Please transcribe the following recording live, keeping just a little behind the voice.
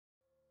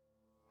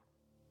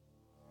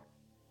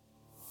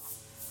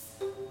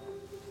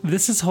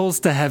This is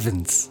Holes to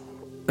Heavens,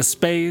 a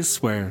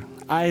space where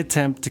I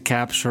attempt to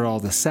capture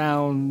all the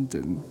sound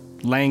and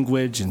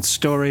language and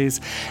stories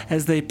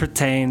as they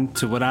pertain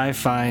to what I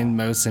find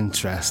most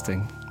interesting,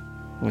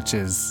 which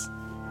is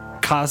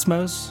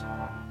cosmos,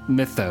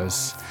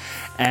 mythos,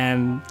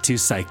 and to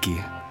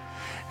psyche.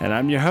 And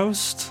I'm your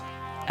host,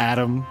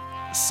 Adam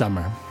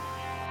Summer.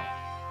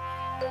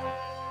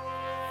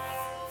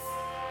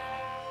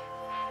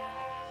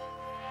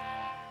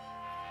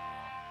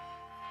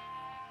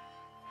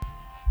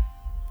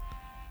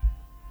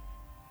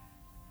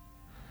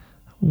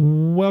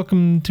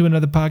 Welcome to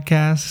another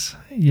podcast.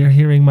 You're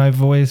hearing my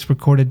voice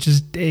recorded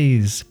just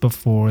days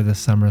before the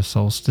summer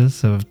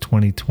solstice of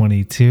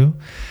 2022.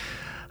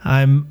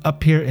 I'm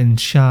up here in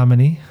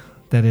Chamonix.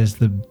 That is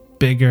the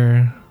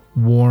bigger,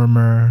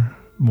 warmer,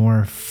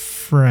 more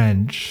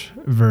French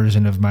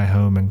version of my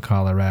home in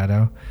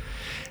Colorado.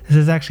 This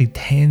is actually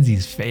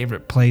Tansy's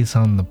favorite place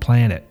on the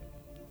planet.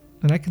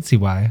 And I can see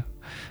why.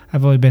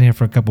 I've only been here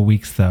for a couple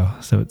weeks though,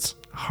 so it's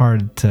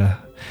hard to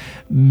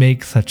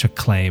make such a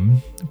claim,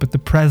 but the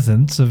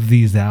presence of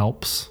these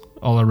Alps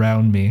all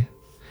around me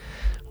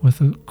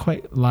with a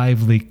quite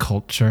lively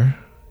culture,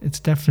 it's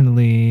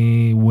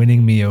definitely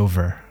winning me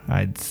over,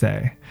 I'd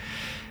say.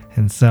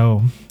 And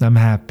so I'm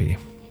happy.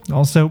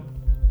 Also,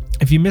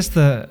 if you missed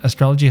the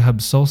Astrology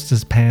Hub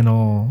Solstice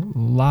panel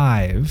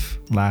live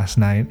last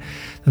night,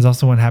 there's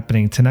also one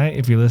happening tonight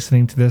if you're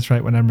listening to this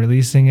right when I'm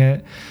releasing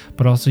it,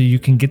 but also you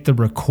can get the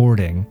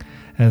recording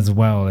as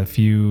well if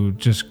you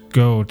just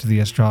go to the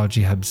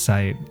Astrology Hub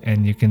site,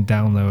 and you can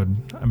download,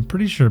 I'm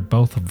pretty sure,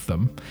 both of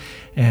them.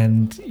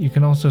 And you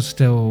can also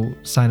still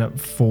sign up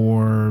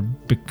for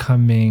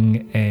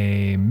becoming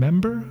a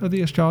member of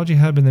the Astrology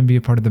Hub and then be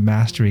a part of the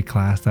mastery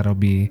class that I'll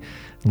be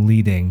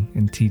leading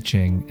and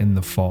teaching in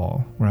the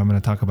fall, where I'm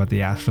going to talk about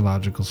the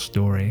astrological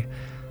story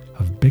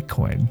of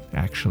Bitcoin.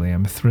 Actually,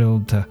 I'm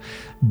thrilled to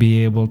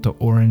be able to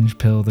orange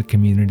pill the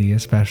community,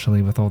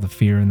 especially with all the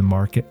fear in the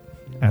market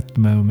at the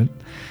moment.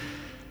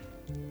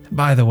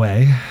 By the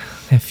way,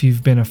 if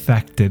you've been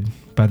affected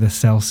by the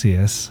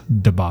Celsius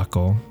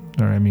debacle,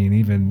 or I mean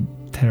even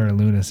Terra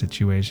Luna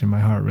situation, my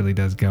heart really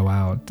does go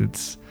out.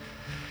 It's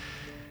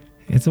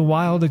a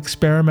wild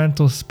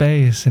experimental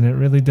space, and it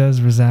really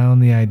does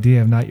resound the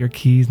idea of not your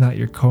keys, not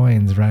your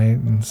coins, right?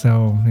 And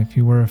so if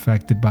you were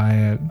affected by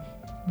it,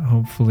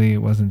 hopefully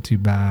it wasn't too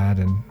bad,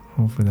 and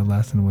hopefully the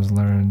lesson was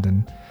learned,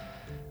 and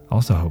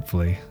also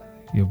hopefully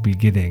you'll be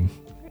getting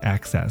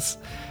access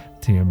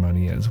to your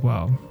money as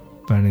well.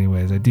 But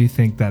anyways, I do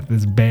think that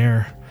this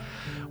bear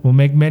will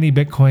make many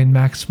Bitcoin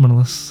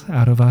maximalists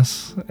out of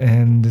us,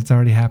 and it's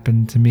already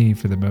happened to me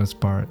for the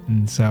most part.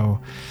 And so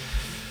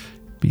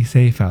be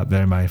safe out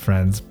there, my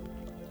friends.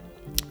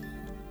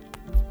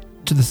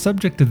 To the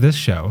subject of this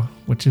show,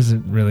 which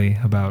isn't really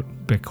about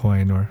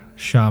Bitcoin or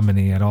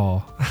Chamonix at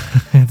all.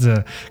 It's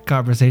a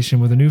conversation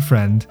with a new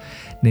friend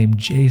named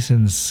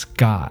Jason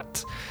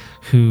Scott,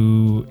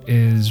 who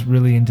is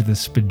really into the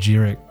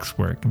spagyrics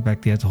work. In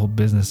fact, he has a whole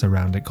business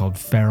around it called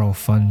feral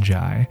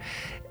fungi.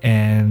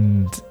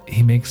 And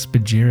he makes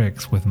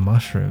spagyrics with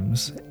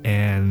mushrooms.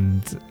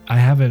 And I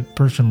haven't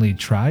personally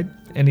tried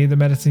any of the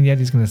medicine yet.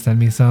 He's going to send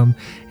me some.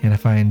 And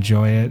if I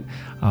enjoy it,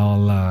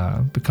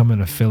 I'll become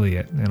an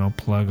affiliate, and I'll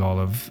plug all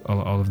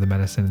of the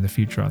medicine in the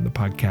future on the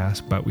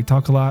podcast. But we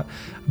talk a lot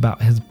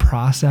about his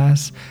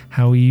process,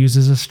 how he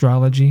uses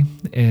astrology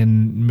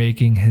in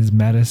making his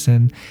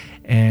medicine.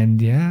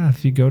 And yeah,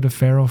 if you go to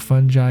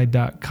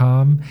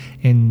feralfungi.com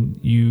and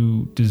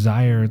you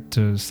desire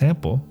to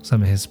sample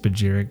some of his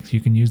spagyrics,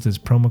 you can use this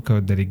promo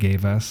code that he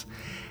gave us,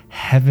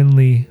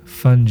 Heavenly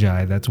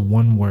Fungi. That's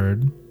one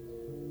word.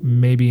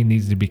 Maybe it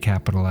needs to be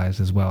capitalized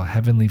as well.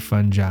 Heavenly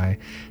Fungi,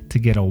 to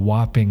get a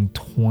whopping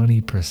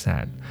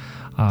 20%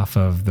 off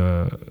of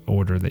the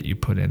order that you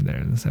put in there.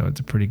 And so it's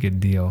a pretty good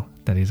deal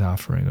that he's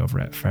offering over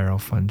at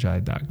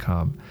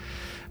feralfungi.com.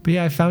 But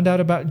yeah, I found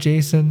out about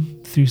Jason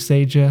through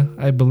Seja,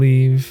 I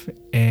believe,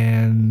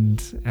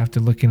 and after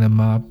looking him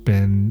up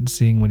and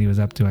seeing what he was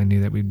up to, I knew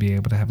that we'd be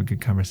able to have a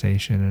good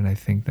conversation, and I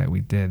think that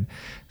we did.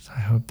 So I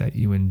hope that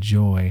you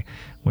enjoy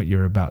what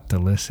you're about to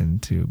listen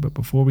to. But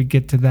before we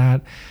get to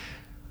that,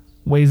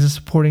 ways of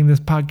supporting this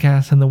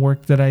podcast and the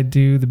work that I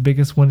do, the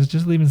biggest one is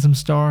just leaving some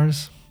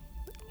stars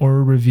or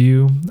a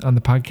review on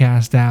the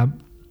podcast app.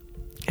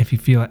 If you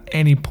feel at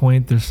any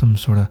point there's some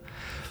sort of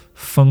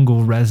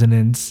fungal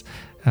resonance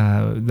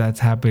that's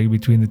happening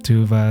between the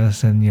two of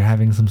us, and you're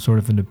having some sort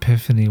of an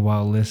epiphany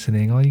while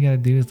listening, all you got to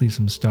do is leave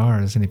some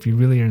stars. And if you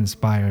really are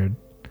inspired,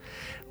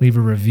 leave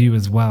a review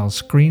as well.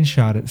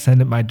 Screenshot it,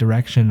 send it my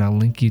direction. I'll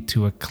link you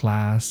to a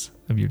class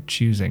of your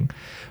choosing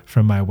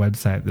from my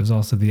website. There's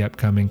also the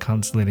upcoming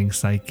Constellating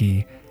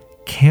Psyche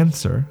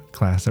Cancer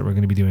class that we're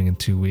going to be doing in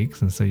 2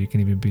 weeks, and so you can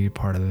even be a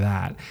part of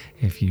that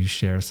if you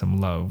share some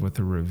love with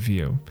a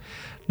review.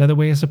 Another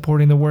way of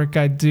supporting the work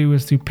I do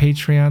is through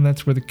Patreon.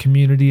 That's where the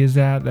community is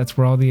at. That's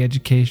where all the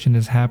education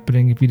is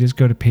happening. If you just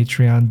go to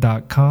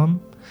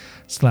patreon.com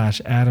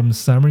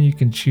patreon.com/AdamSummer. You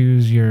can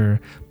choose your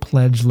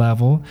pledge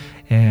level,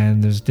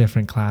 and there's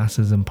different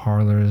classes and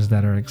parlors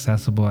that are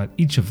accessible at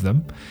each of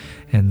them.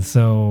 And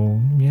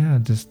so, yeah,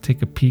 just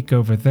take a peek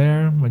over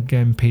there.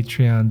 Again,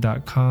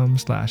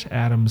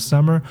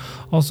 patreon.com/AdamSummer.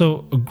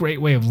 Also, a great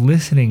way of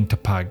listening to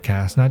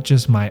podcasts, not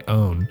just my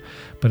own,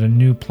 but a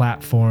new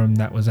platform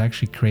that was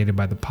actually created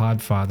by the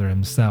Podfather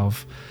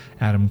himself,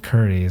 Adam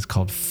Curry, is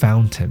called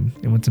Fountain.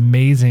 And what's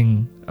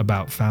amazing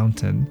about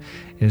Fountain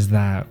is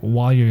that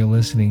while you're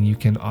listening, you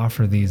can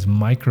offer these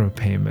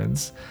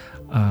micropayments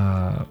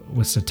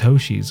with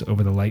Satoshis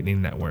over the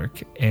Lightning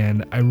Network.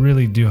 And I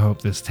really do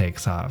hope this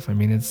takes off. I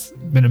mean, it's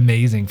been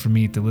amazing for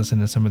me to listen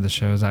to some of the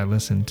shows I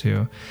listen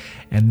to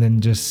and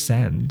then just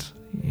send,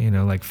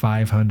 like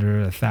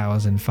 500,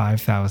 1,000,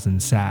 5,000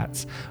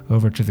 sats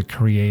over to the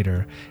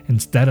creator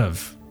instead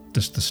of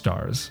just the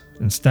stars.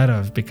 Instead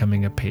of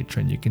becoming a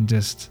patron, you can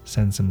just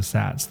send some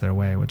sats their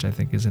way, which I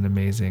think is an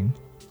amazing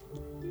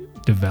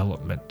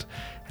development.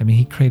 I mean,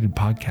 he created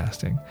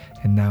podcasting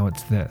and now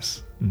it's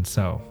this. And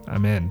so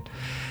I'm in.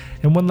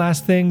 And one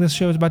last thing, this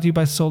show is brought to you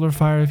by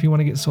SolarFire. If you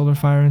want to get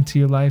SolarFire into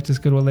your life,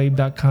 just go to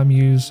alade.com,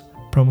 use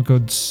promo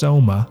code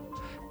SOMA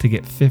to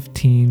get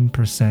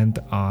 15%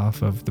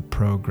 off of the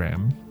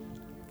program.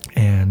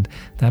 And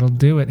that'll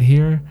do it.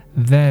 Here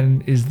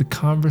then is the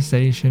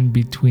conversation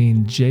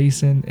between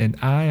Jason and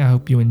I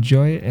hope you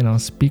enjoy it, and I'll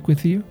speak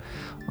with you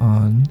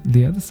on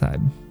the other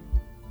side.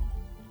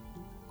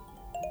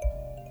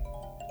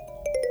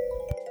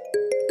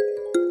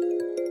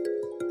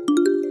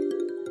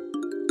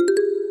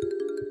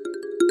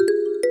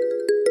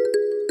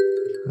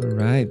 All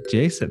right,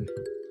 Jason,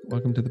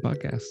 welcome to the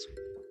podcast.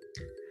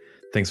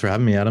 Thanks for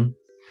having me, Adam.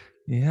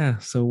 Yeah,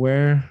 so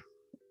where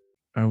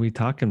are we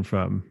talking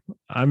from?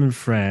 I'm in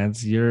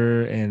France.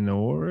 You're in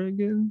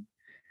Oregon?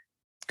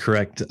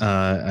 Correct.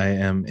 I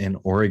am in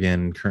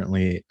Oregon,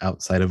 currently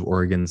outside of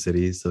Oregon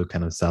City, so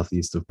kind of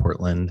southeast of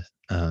Portland,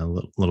 a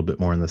little bit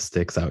more in the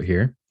sticks out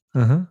here.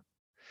 Uh-huh.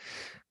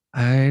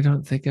 I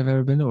don't think I've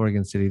ever been to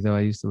Oregon City, though.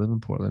 I used to live in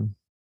Portland.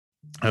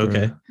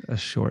 Okay. A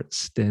short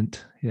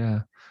stint.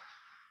 Yeah.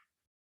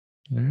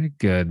 Very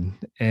good.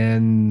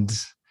 And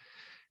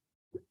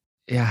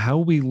yeah, how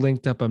we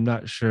linked up, I'm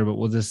not sure, but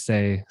we'll just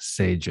say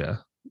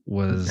Seja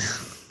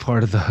was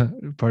part of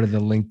the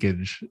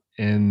linkage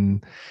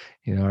in,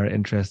 our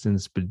interest in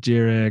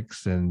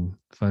spagyrics and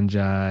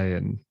fungi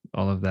and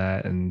all of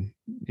that. And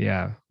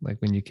yeah, like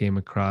when you came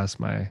across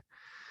my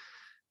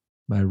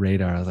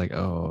radar, I was like,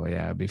 oh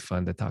yeah, it'd be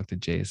fun to talk to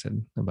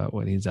Jason about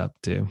what he's up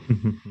to.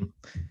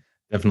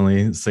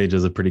 Definitely, Sage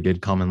is a pretty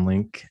good common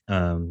link.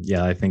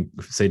 Yeah, I think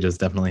Sage is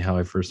definitely how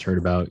I first heard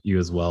about you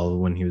as well,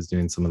 when he was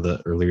doing some of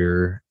the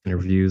earlier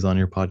interviews on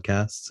your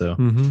podcast. So,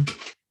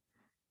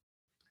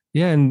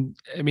 yeah, and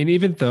I mean,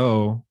 even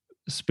though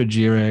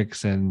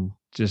spagyrics and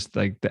just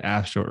like the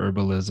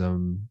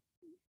astro-herbalism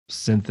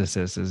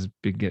synthesis has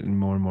been getting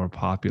more and more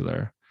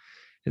popular,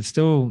 it's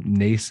still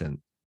nascent,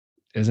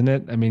 isn't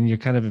it? I mean, you're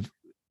kind of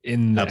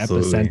in the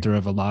epicenter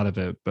of a lot of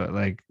it, but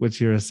like, what's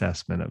your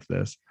assessment of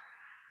this?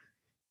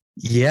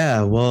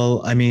 Yeah,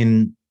 well, I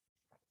mean,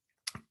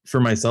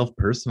 for myself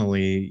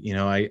personally,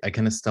 I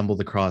kind of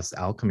stumbled across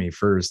alchemy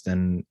first,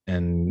 and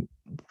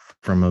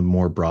from a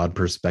more broad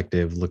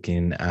perspective,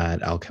 looking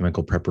at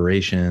alchemical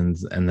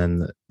preparations, and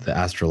then the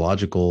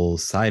astrological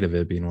side of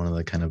it being one of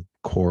the kind of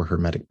core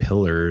hermetic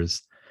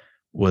pillars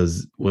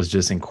was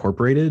just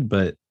incorporated,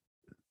 but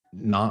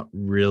not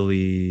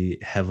really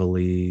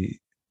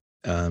heavily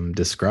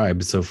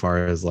described so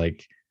far as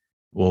like,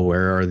 well,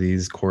 where are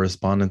these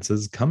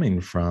correspondences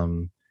coming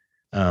from?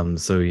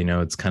 So,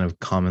 it's kind of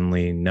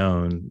commonly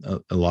known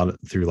a lot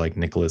through like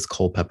Nicholas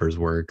Culpeper's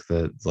work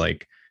that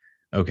like,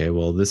 okay,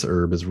 well, this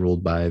herb is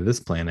ruled by this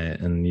planet,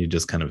 and you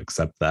just kind of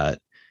accept that.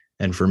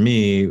 And for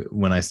me,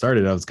 when I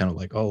started, I was kind of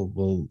like, oh,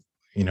 well,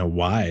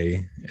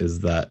 why is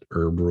that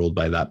herb ruled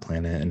by that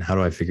planet? And how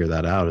do I figure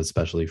that out?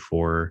 Especially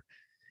for,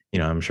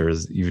 I'm sure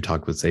as you've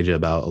talked with Seja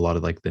about a lot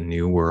of like the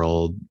new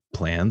world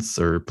plants,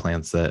 or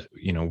plants that,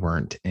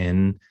 weren't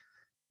in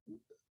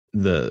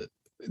the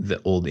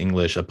old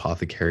English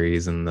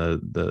apothecaries and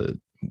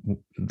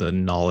the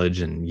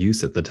knowledge and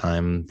use at the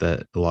time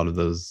that a lot of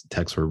those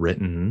texts were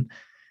written.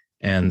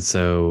 And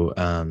so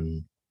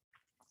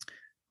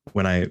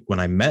when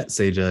I met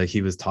Seja,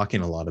 he was talking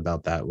a lot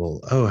about that.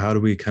 Well, how do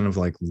we kind of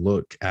like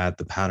look at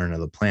the pattern of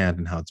the plant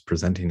and how it's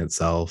presenting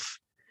itself?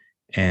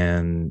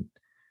 And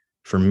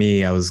for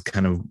me, I was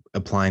kind of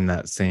applying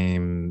that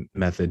same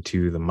method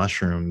to the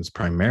mushrooms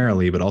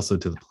primarily, but also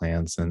to the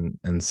plants.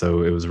 And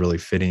so it was really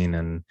fitting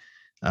and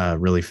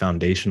really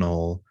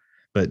foundational,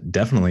 but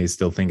definitely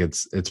still think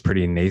it's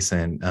pretty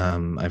nascent.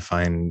 I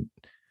find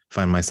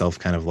myself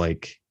kind of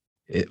like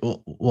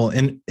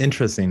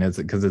interesting is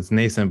because it's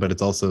nascent, but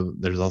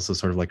there's also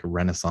sort of like a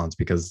renaissance,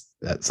 because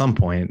at some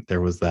point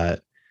there was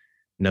that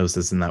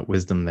gnosis and that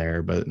wisdom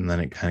there, and then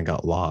it kind of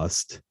got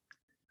lost.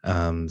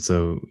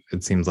 So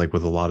it seems like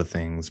with a lot of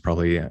things,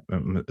 probably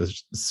I'm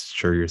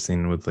sure you're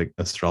seeing with like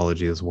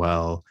astrology as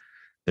well,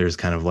 there's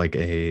kind of like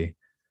a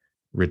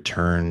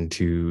return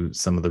to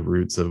some of the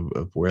roots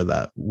of where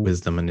that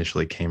wisdom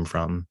initially came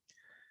from.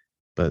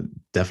 But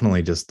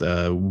definitely just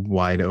a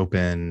wide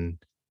open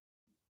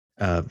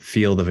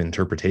field of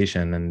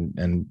interpretation.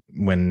 And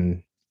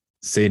when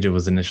Seja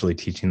was initially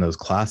teaching those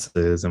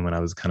classes, and when I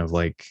was kind of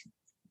like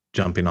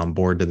jumping on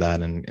board to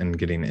that and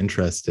getting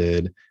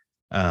interested,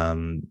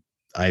 um,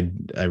 I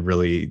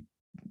really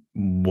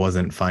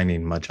wasn't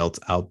finding much else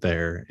out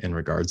there in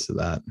regards to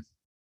that.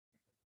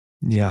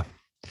 Yeah,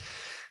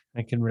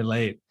 I can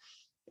relate.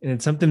 And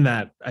it's something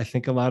that I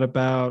think a lot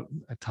about.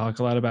 I talk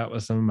a lot about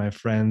with some of my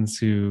friends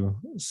who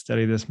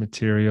study this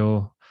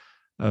material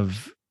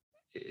of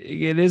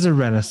it is a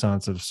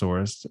renaissance of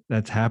sorts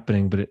that's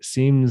happening, but it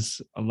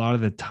seems a lot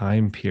of the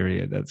time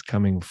period that's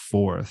coming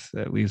forth,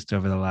 at least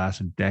over the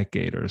last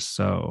decade or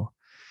so,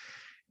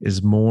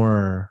 is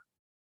more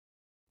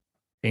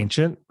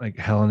ancient, like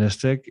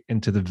Hellenistic,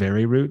 into the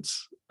very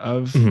roots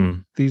of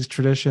Mm-hmm. these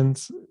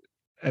traditions.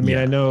 I mean,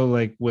 I Yeah. know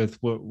like with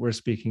what we're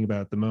speaking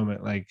about at the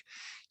moment, like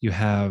you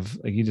have,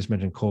 like you just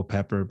mentioned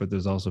Culpeper, but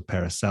there's also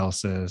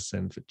Paracelsus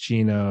and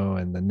Ficino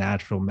and the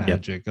natural Yep.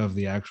 magic of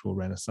the actual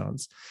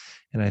Renaissance.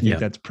 And I think Yeah.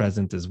 that's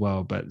present as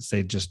well. But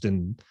say just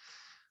in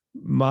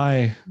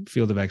my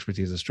field of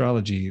expertise,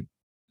 astrology,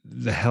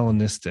 the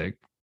Hellenistic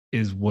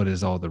is what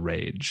is all the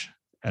rage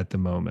at the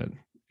moment.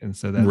 And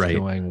so that's Right.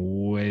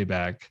 going way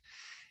back.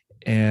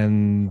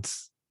 And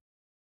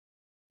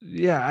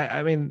yeah,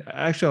 I mean,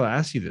 actually, I'll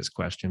ask you this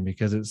question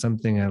because it's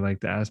something I like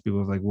to ask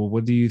people of like, well,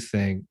 what do you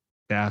think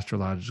the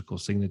astrological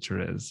signature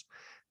is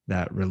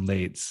that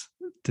relates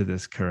to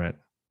this current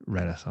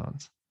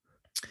renaissance?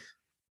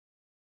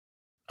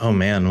 Oh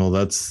man, well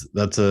that's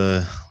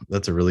a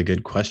really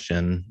good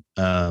question.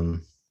 I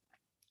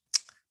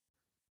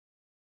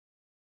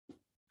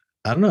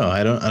don't know.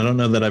 I don't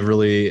know that I've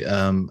really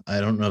I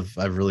don't know if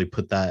I've really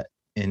put that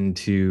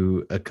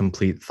into a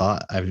complete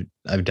thought.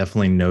 I've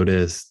definitely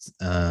noticed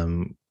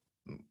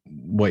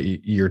what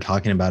you're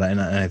talking about,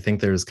 and I think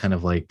there's kind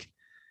of like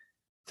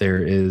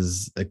there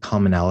is a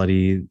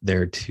commonality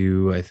there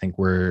too. I think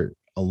we're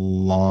a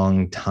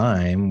long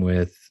time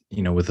with,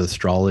 with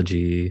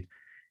astrology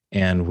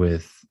and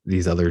with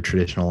these other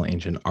traditional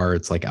ancient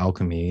arts like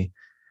alchemy,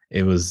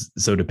 it was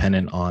so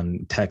dependent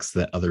on texts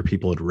that other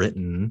people had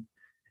written.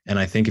 And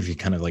I think if you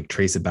kind of like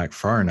trace it back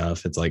far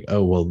enough, it's like,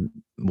 oh, well,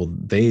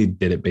 they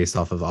did it based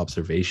off of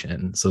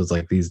observation. So it's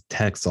like these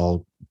texts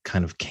all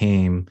kind of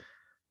came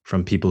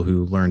from people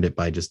who learned it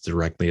by just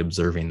directly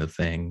observing the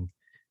thing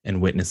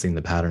and witnessing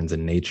the patterns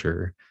in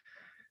nature.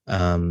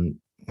 Um,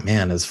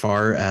 Man, as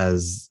far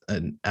as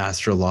an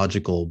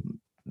astrological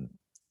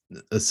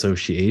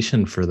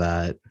association for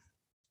that,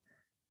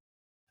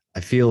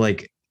 I feel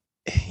like,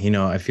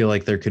 I feel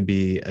like there could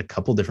be a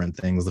couple different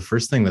things. The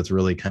first thing that's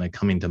really kind of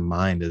coming to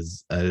mind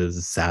is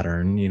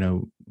Saturn.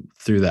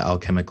 Through the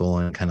alchemical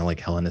and kind of like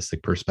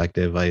Hellenistic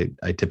perspective, I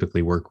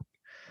typically work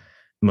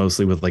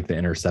mostly with like the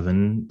inner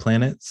seven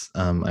planets.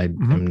 I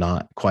Mm-hmm. am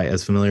not quite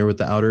as familiar with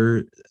the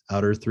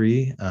outer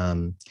three,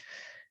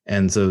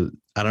 and so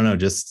I don't know.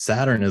 Just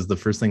Saturn is the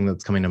first thing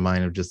that's coming to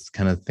mind of just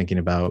kind of thinking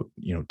about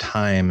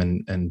time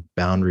and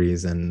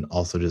boundaries, and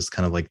also just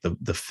kind of like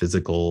the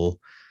physical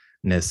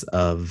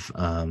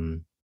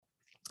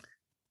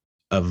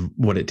of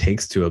what it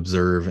takes to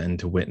observe and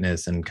to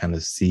witness and kind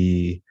of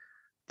see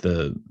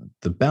the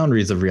the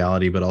boundaries of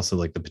reality, but also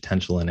like the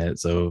potential in it.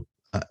 So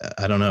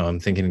I don't know. I'm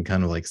thinking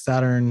kind of like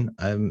Saturn.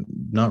 I'm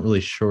not really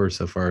sure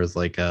so far as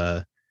like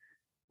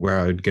where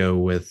I would go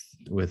with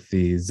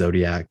the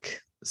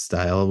zodiac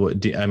style.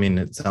 I mean,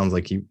 it sounds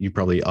like you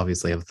probably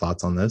obviously have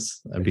thoughts on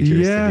this. I'd be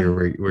curious to Yeah,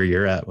 hear where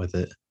you're at with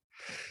it.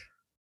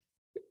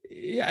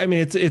 yeah. I mean,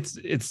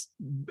 it's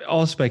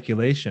all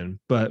speculation,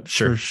 but for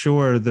Sure.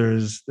 sure,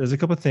 there's a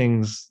couple of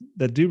things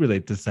that do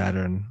relate to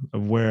Saturn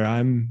of where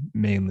I'm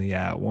mainly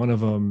at. One of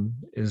them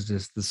is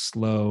just the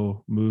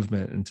slow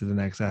movement into the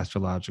next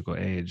astrological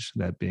age,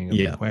 that being of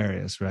Yeah.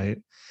 Aquarius, right?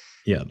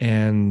 Yeah.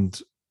 And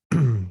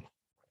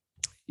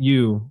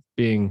you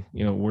being,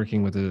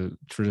 working with a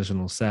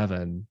traditional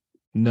seven,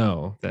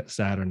 know that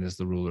Saturn is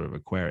the ruler of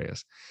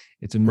Aquarius.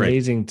 It's Right.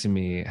 amazing to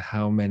me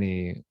how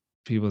many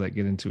people that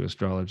get into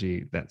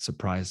astrology that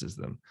surprises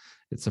them.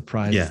 It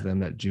surprises Yeah. them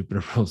that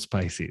Jupiter rules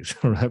Pisces,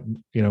 or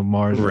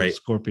Mars rules Right.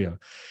 Scorpio.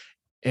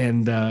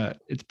 And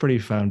it's pretty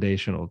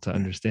foundational to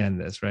understand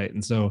this, right?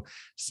 And so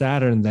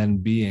Saturn then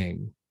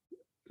being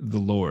the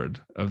lord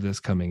of this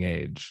coming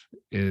age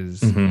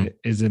Mm-hmm.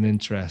 is an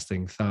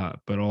interesting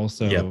thought, but Yep.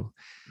 also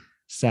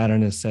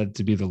Saturn is said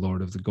to be the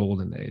lord of the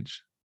golden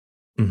age.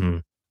 Mm-hmm.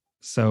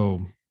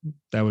 So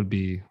that would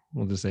be,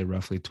 we'll just say,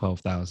 roughly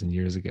 12,000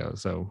 years ago.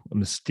 So a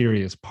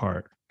mysterious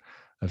part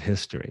of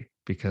history,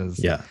 because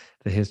Yeah.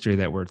 the history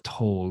that we're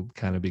told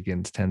kind of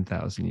begins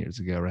 10,000 years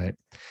ago, right?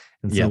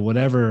 And so Yeah.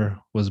 whatever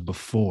was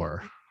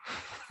before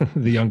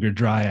the younger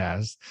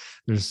dryas,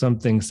 there's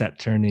something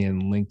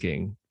Saturnian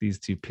linking these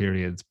two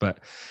periods.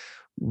 But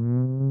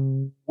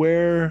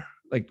where,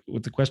 like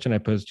with the question I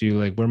posed to you,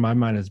 like where my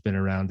mind has been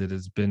around it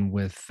has been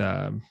with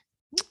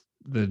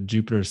the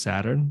Jupiter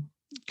Saturn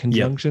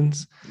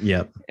conjunctions.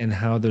 Yep. And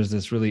how there's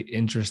this really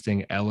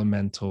interesting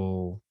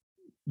elemental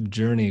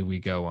journey we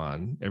go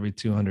on every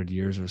 200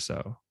 years or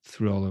so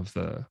through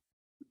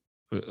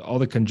all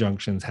the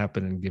conjunctions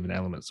happen in given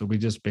elements. So we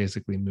just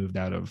basically moved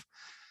out of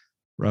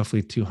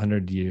roughly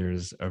 200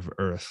 years of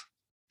Earth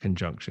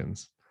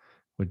conjunctions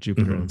with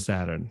Jupiter and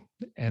Saturn.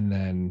 And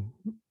then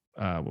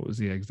what was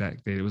the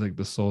exact date? It was like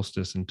the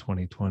solstice in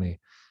 2020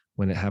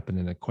 when it happened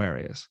in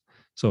Aquarius.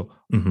 So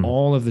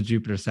all of the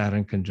Jupiter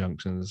Saturn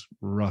conjunctions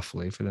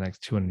roughly for the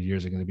next 200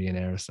 years are going to be in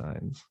air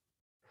signs.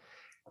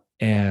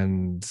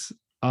 And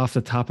off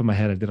the top of my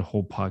head, I did a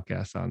whole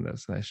podcast on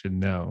this and I should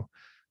know.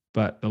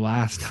 But the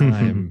last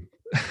time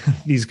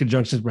these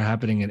conjunctions were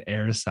happening in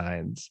air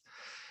signs,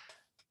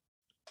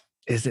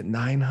 is it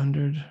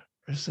 900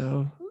 or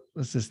so?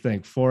 Let's just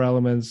think 4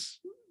 elements,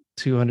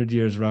 200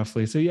 years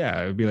roughly. So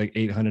yeah, it would be like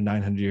 800,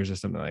 900 years or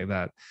something like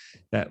that.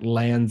 That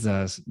lands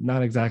us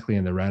not exactly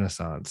in the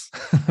Renaissance,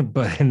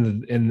 but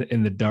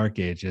in the Dark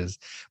Ages.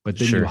 But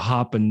then you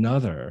hop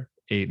another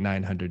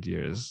 800-900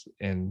 years,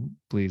 and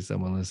please,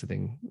 someone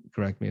listening,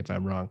 correct me if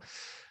I'm wrong.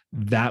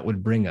 That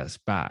would bring us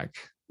back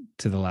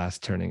to the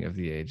last turning of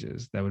the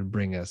ages. That would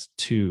bring us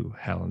to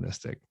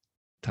Hellenistic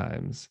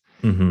times.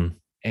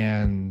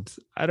 And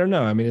I don't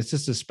know. I mean, it's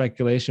just a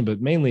speculation,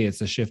 but mainly it's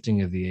a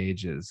shifting of the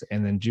ages.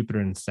 And then Jupiter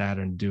and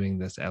Saturn doing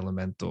this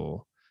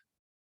elemental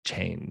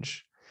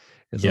change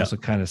is also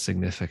kind of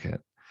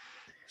significant.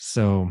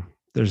 So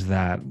there's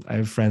that. I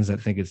have friends that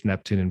think it's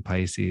Neptune and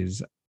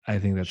Pisces. I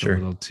think that's a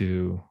little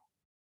too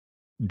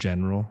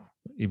general,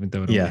 even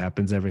though it only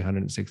happens every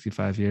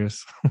 165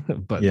 years.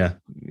 But yeah.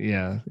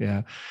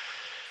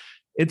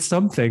 It's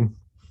something.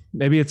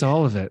 Maybe it's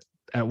all of it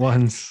at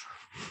once.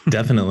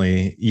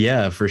 Definitely.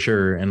 Yeah, for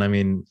sure. And I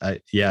mean, I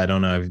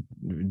don't know. I've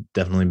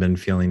definitely been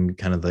feeling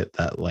kind of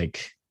that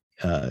like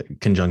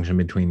conjunction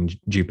between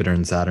Jupiter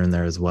and Saturn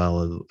there as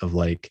well of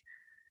like,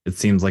 it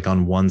seems like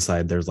on one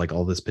side, there's like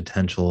all this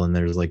potential and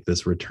there's like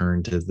this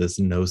return to this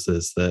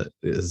gnosis that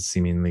is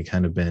seemingly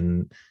kind of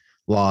been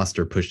lost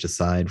or pushed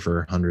aside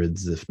for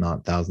hundreds, if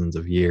not thousands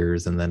of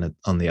years. And then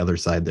on the other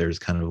side, there's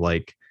kind of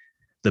like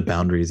the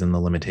boundaries and the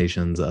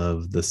limitations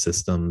of the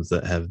systems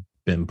that have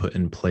been put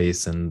in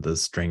place and the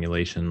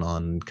strangulation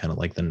on kind of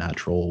like the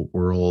natural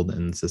world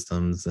and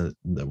systems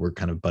that we're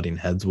kind of butting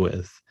heads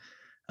with,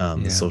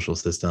 the social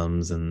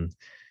systems and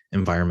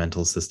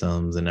environmental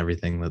systems and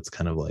everything that's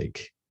kind of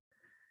like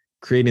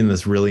creating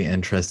this really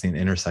interesting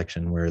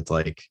intersection where it's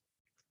like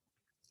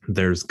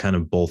there's kind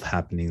of both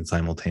happening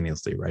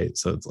simultaneously, right?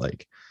 So it's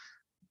like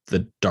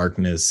the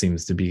darkness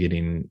seems to be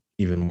getting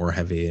even more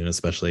heavy, and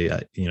especially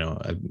I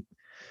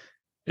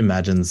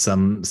imagine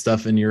some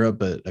stuff in Europe,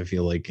 but I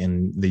feel like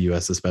in the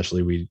US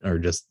especially, we are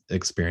just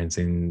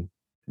experiencing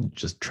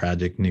just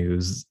tragic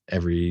news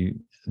every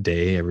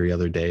day, every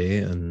other day.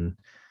 And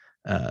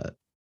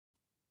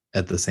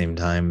at the same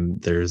time,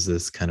 there's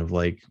this kind of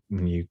like,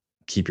 when you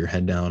keep your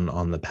head down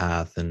on the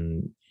path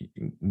and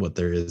what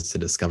there is to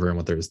discover and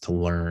what there is to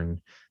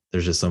learn,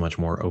 there's just so much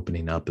more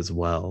opening up as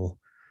well,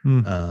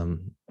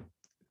 kind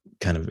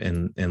of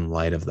in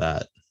light of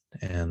that.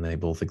 And they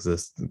both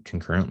exist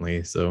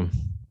concurrently. So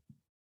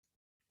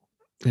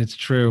it's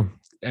true.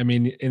 I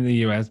mean, in the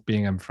US,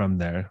 being I'm from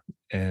there,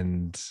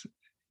 and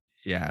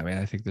yeah, I mean,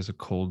 I think there's a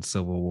cold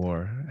civil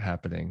war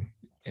happening,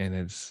 and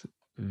it's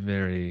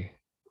very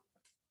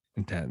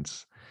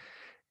intense.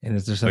 And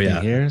is there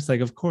something here? It's like,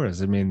 of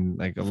course. I mean,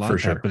 like a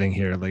lot's happening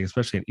here, like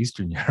especially in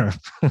Eastern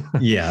Europe.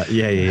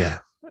 Yeah.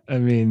 I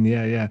mean,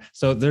 yeah.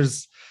 So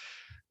there's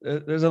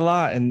a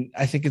lot, and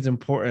I think it's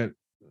important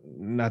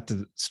not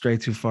to stray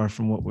too far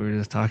from what we were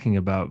just talking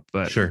about,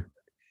 but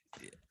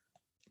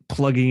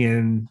plugging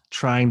in,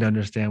 trying to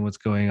understand what's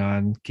going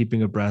on,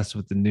 keeping abreast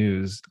with the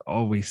news,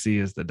 all we see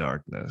is the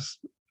darkness,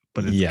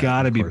 but it's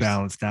got to be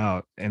balanced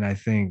out. And I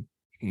think,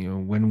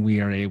 when we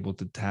are able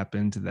to tap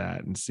into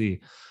that and see,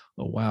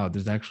 oh, wow,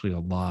 there's actually a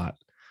lot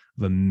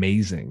of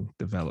amazing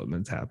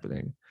developments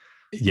happening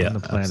on the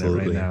planet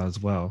right now as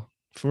well.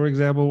 For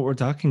example, what we're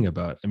talking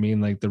about, I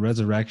mean, like the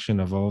resurrection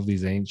of all of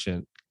these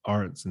ancient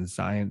arts and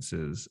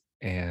sciences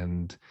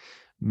and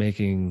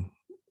making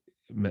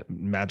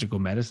magical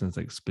medicines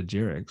like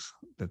spagyrics.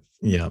 That's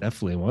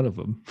definitely one of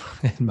them,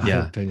 in my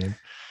opinion.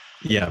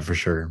 Yeah, for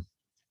sure.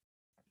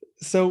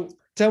 So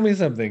tell me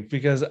something,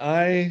 because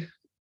I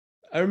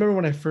remember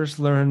when I first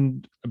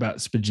learned about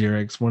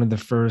spagyrics, one of the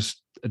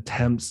first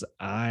attempts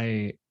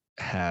I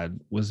had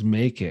was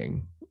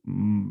making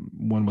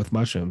one with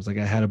mushrooms. Like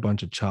I had a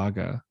bunch of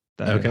chaga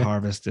that I had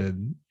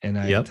harvested, and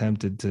I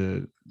attempted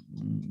to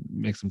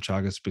make some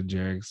chaga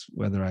spagyrics.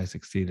 Whether I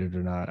succeeded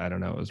or not, I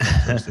don't know. It was my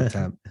first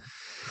attempt.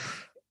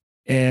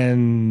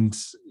 And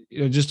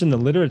just in the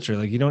literature,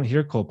 like you don't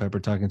hear Culpeper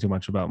talking too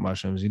much about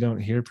mushrooms. You don't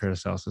hear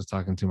Paracelsus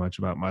talking too much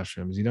about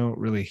mushrooms. You don't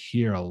really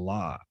hear a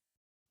lot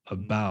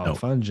about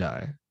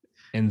fungi.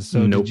 And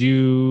so did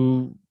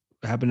you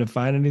happen to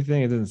find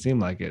anything? It doesn't seem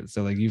like it.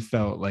 So like you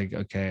felt like,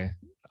 okay,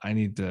 I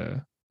need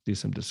to do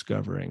some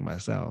discovering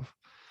myself.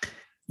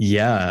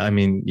 Yeah, I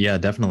mean, yeah,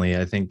 definitely.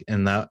 I think,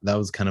 and that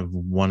was kind of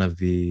one of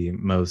the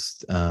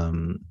most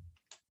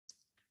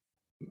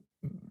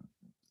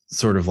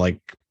sort of like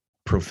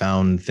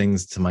profound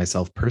things to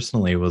myself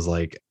personally was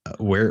like,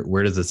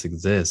 where does this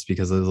exist?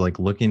 Because I was like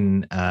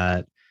looking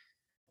at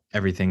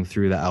everything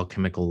through the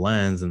alchemical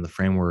lens and the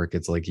framework.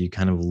 It's like you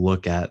kind of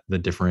look at the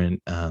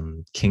different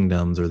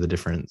kingdoms or the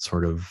different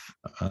sort of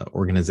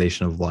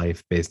organization of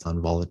life based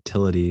on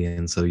volatility.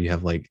 And so you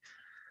have like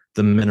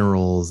the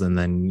minerals, and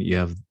then you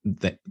have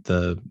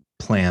the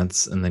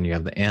plants, and then you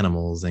have the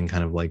animals, and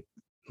kind of like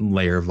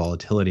layer of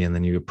volatility. And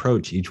then you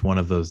approach each one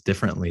of those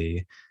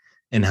differently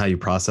in how you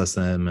process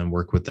them and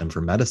work with them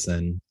for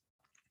medicine.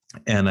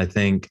 And I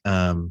think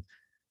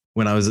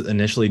when I was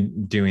initially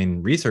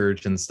doing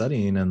research and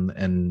studying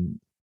and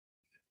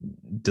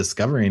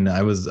discovering,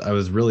 I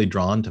was really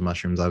drawn to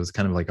mushrooms. I was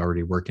kind of like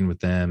already working with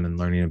them and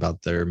learning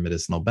about their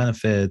medicinal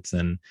benefits,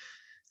 and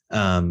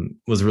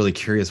was really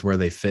curious where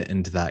they fit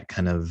into that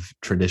kind of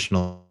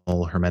traditional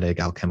hermetic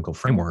alchemical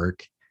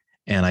framework.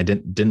 And I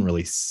didn't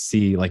really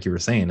see, like you were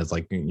saying, it's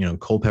like,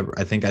 Culpeper.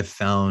 I think I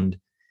found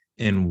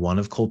in one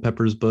of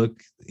Culpeper's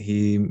book,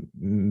 he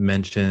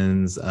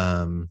mentions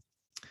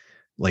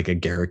like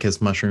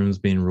agaricus mushrooms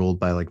being ruled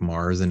by like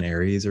Mars and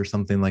Aries or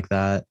something like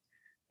that,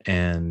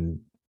 and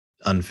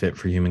unfit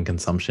for human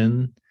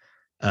consumption.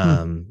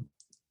 Um,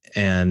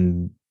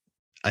 and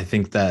I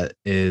think that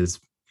is,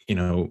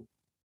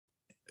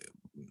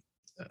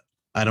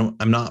 I'm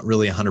not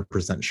really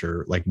 100%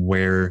 sure like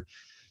where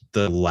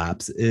the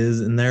lapse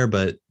is in there,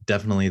 but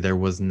definitely there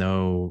was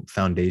no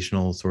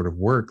foundational sort of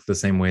work the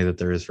same way that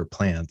there is for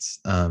plants.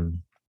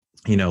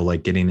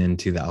 Like getting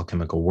into the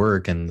alchemical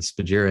work and the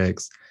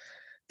spagyrics,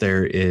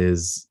 there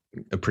is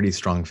a pretty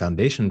strong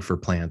foundation for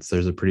plants.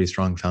 There's a pretty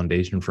strong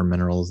foundation for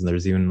minerals. And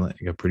there's even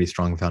like a pretty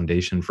strong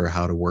foundation for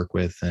how to work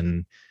with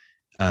and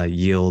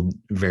yield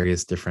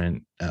various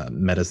different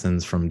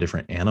medicines from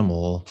different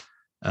animal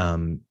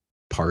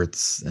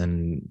parts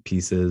and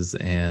pieces.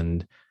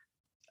 And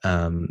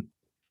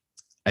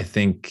I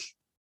think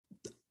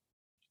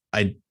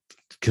I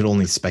could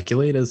only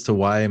speculate as to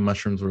why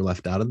mushrooms were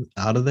left out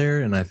of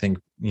there. And I think,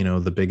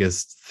 the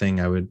biggest thing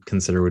I would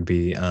consider would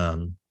be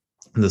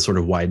the sort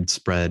of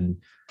widespread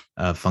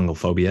fungal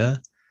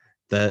phobia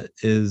that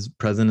is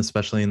present,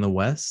 especially in the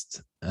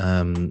West.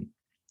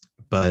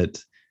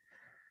 But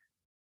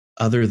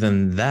other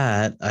than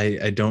that,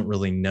 I don't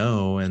really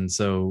know. And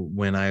so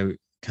when I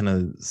kind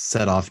of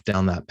set off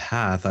down that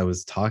path, I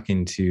was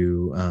talking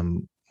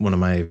to one of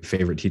my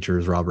favorite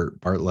teachers, Robert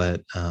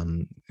Bartlett,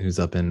 who's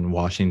up in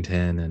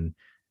Washington. And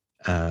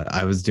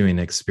I was doing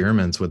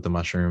experiments with the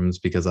mushrooms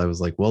because I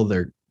was like, well,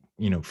 they're,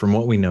 from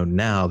what we know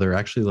now, they're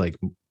actually like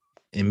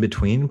in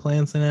between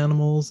plants and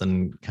animals.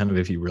 And kind of,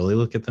 if you really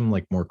look at them,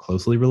 like more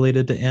closely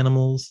related to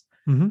animals.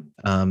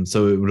 Mm-hmm.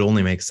 So it would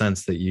only make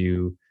sense that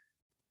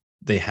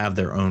they have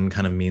their own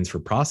kind of means for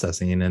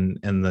processing,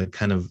 and the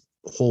kind of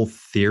whole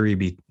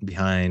theory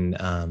behind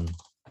the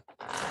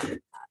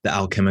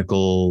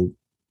alchemical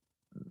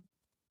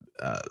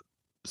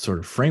sort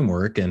of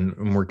framework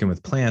and working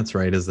with plants,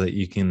 right, is that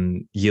you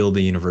can yield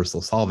a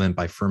universal solvent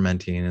by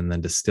fermenting and then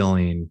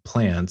distilling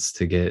plants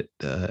to get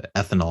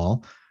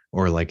ethanol,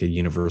 or like a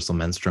universal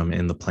menstruum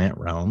in the plant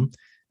realm.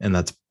 And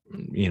that's,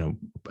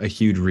 a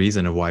huge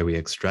reason of why we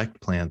extract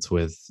plants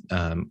with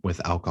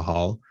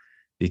alcohol,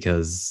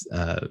 because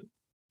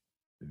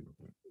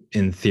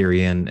in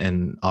theory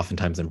and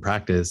oftentimes in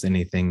practice,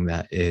 anything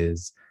that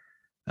is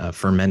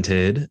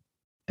fermented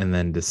and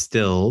then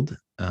distilled,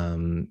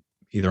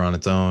 either on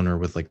its own or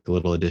with like a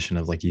little addition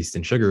of like yeast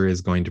and sugar,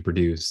 is going to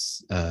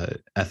produce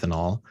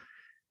ethanol.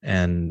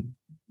 And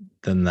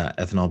then that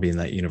ethanol, being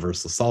that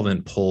universal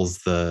solvent, pulls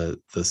the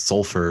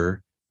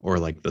sulfur, or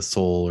like the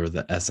soul or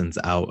the essence,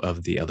 out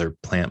of the other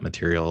plant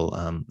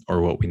material,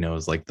 or what we know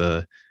is like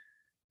the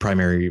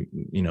primary,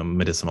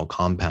 medicinal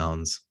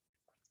compounds.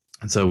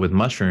 And so with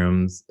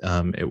mushrooms,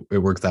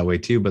 it works that way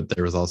too. But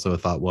there was also a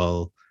thought,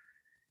 well,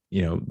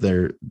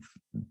 there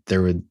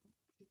would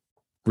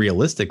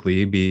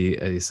realistically be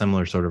a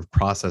similar sort of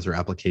process or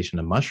application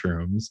of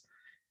mushrooms.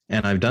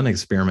 And I've done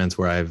experiments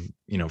where I've,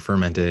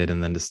 fermented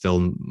and then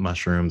distilled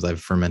mushrooms. I've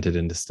fermented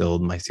and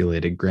distilled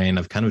myceliated grain.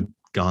 I've kind of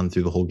gone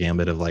through the whole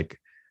gambit of like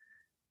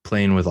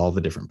playing with all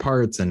the different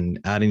parts and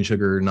adding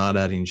sugar, not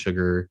adding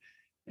sugar.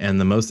 And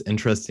the most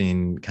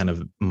interesting kind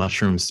of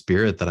mushroom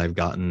spirit that I've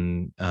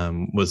gotten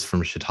was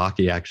from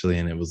shiitake, actually.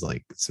 And it was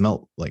like,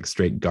 smelt like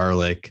straight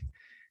garlic.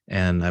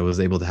 And I was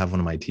able to have one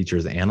of my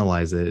teachers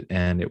analyze it.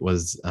 And it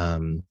was,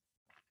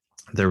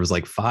 there was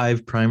like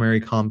 5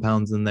 primary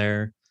compounds in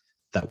there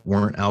that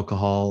weren't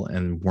alcohol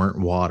and weren't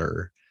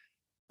water.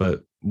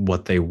 But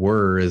what they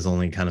were is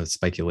only kind of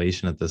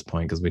speculation at this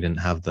point, because we didn't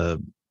have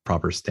the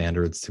proper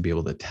standards to be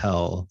able to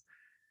tell.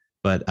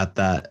 But at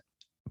that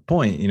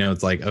point,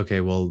 it's like, okay,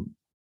 well,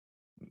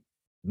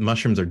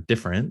 mushrooms are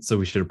different, so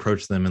we should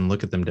approach them and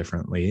look at them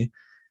differently.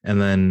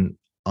 And then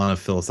on a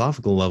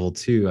philosophical level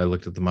too, I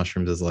looked at the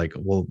mushrooms as like,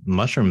 well,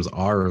 mushrooms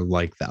are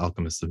like the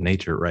alchemists of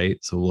nature, right?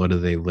 So what are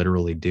they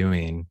literally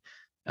doing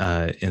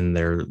in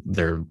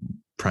their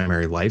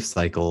primary life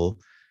cycle?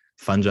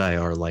 Fungi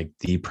are like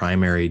the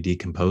primary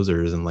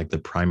decomposers and like the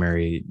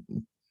primary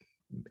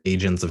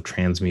agents of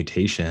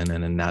transmutation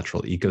in a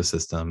natural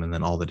ecosystem, and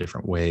then all the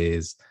different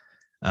ways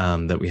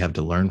that we have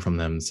to learn from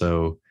them.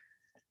 So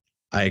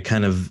I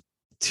kind of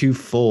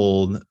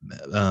twofold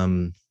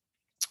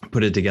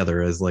put it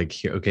together as like,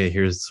 okay,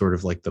 here's sort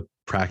of like the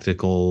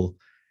practical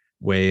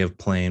way of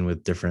playing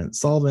with different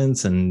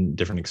solvents and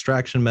different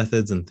extraction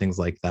methods and things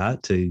like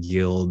that to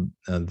yield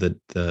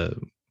the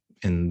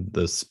in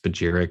the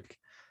spagyric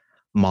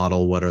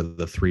model, what are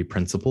the three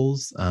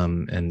principles.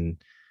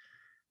 And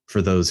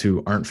for those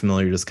who aren't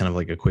familiar, just kind of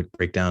like a quick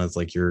breakdown, it's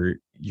like you're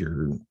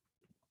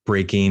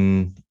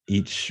breaking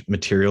each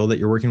material that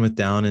you're working with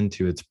down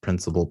into its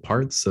principal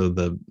parts. So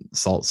the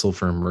salt,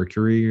 sulfur, and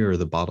mercury, or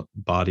the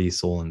body,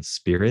 soul, and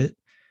spirit,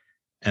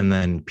 and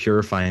then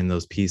purifying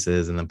those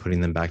pieces and then putting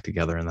them back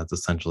together. And that's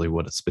essentially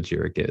what a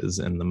spagyric is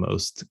in the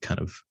most kind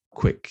of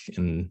quick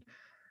and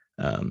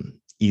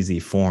easy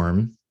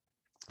form.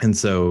 And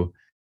so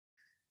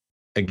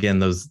again,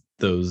 those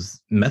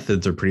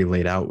methods are pretty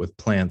laid out with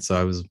plants. So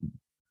I was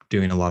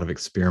doing a lot of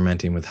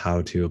experimenting with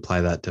how to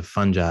apply that to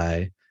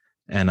fungi.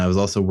 And I was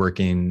also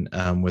working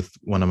with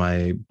one of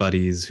my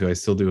buddies who I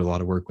still do a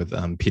lot of work with,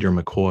 Peter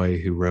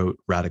McCoy, who wrote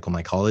Radical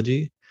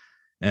Mycology,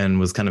 and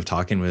was kind of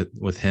talking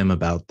with him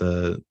about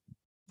the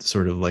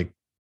sort of like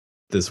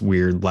this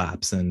weird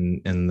lapse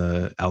in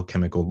the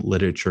alchemical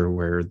literature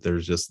where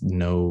there's just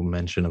no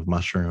mention of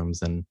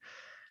mushrooms and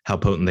how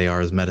potent they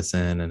are as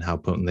medicine and how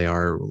potent they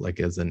are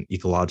like as an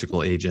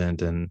ecological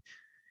agent. And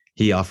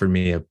he offered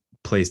me a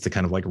place to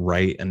kind of like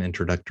write an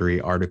introductory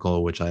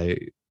article, which I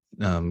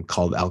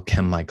called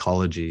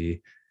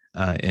Alchemy-Mycology,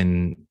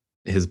 in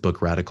his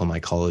book Radical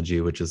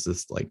Mycology, which is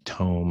this like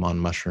tome on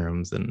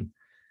mushrooms. And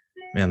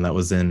man, that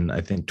was in,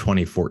 I think,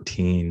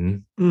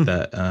 2014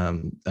 that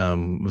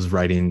was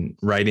writing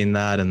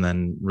that, and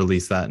then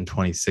released that in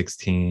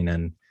 2016.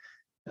 And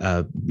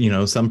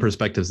some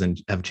perspectives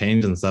have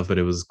changed and stuff, but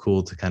it was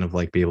cool to kind of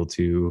like be able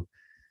to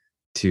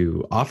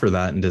offer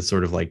that and to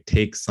sort of like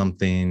take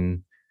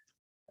something,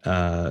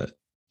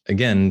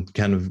 again,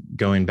 kind of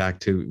going back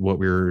to what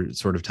we were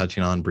sort of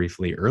touching on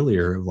briefly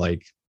earlier,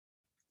 like,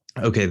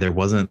 okay, there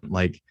was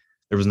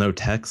no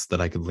text that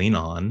I could lean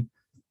on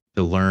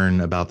to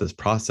learn about this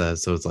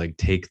process. So it's like,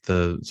 take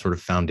the sort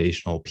of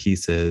foundational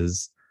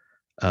pieces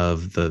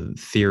of the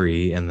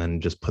theory and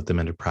then just put them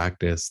into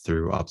practice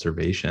through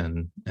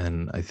observation.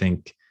 And I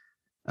think,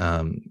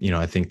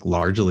 I think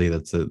largely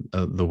that's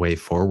the way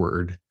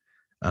forward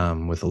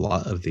with a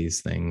lot of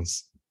these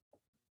things.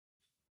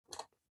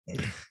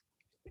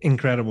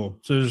 Incredible.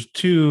 So there's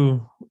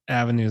two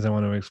avenues I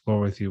want to explore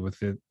with you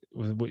with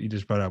what you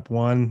just brought up.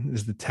 One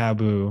is the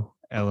taboo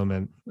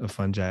element of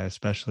fungi,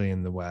 especially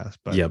in the West,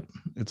 but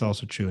it's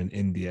also true in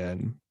India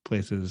and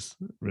places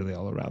really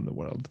all around the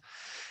world.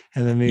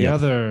 And then the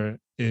other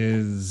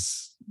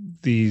is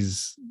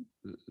these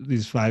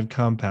 5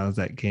 compounds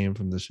that came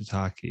from the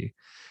shiitake,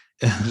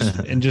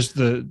 and just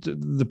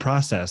the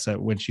process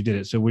at which you did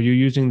it. So were you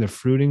using the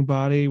fruiting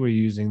body? Were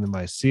you using the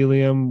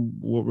mycelium?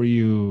 What were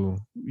you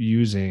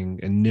using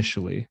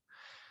initially?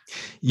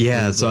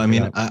 Yeah, so I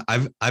mean,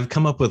 I've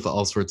come up with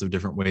all sorts of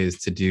different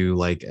ways to do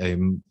like a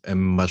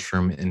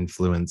mushroom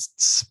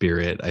influenced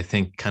spirit. I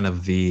think kind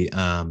of the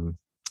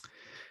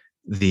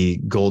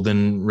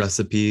golden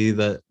recipe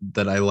that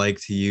I like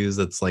to use,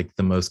 that's like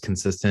the most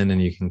consistent and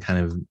you can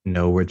kind of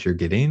know what you're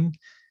getting,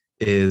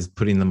 is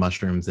putting the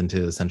mushrooms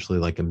into essentially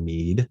like a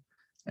mead,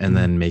 and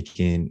then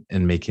making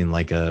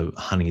like a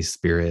honey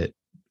spirit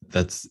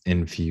that's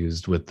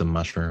infused with the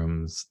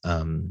mushrooms.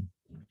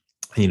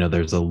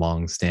 There's a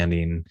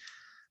long-standing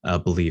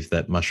belief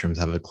that mushrooms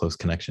have a close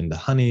connection to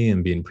honey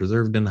and being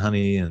preserved in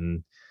honey,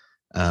 and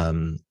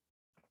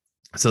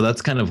so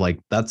that's kind of like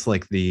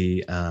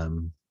the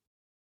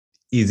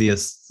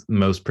easiest,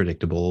 most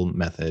predictable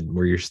method,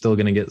 where you're still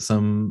going to get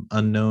some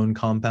unknown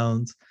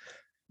compounds,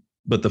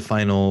 but the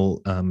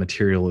final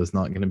material is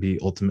not going to be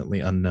ultimately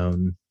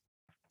unknown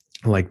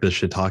like the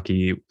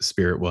shiitake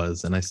spirit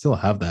was. And I still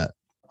have that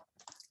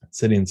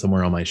sitting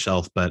somewhere on my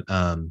shelf, but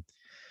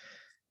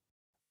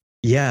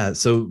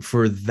so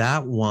for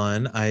that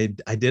one, I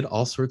did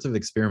all sorts of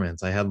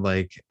experiments. I had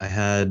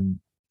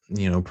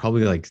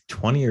probably like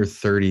 20 or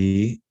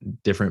 30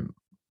 different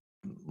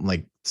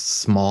like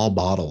small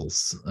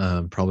bottles,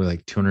 probably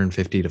like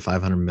 250 to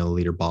 500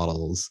 milliliter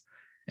bottles.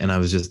 And I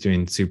was just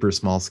doing super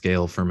small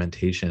scale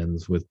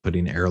fermentations with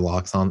putting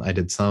airlocks on. I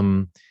did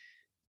some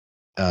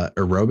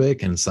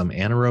aerobic and some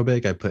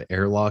anaerobic. I put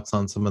airlocks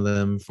on some of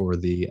them for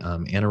the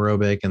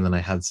anaerobic. And then I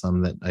had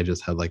some that I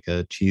just had like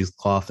a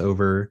cheesecloth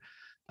over.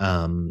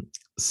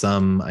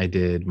 Some I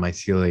did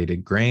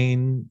myceliated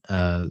grain,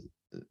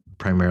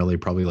 primarily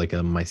probably like a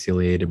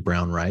myceliated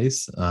brown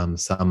rice.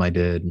 Some I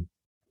did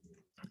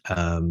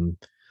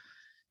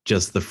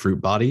just the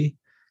fruit body.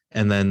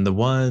 And then the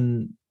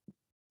ones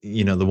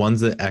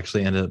that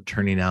actually ended up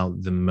turning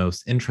out the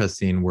most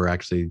interesting were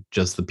actually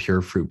just the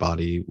pure fruit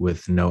body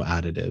with no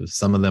additives.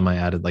 Some of them I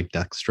added like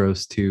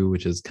dextrose to,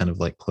 which is kind of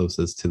like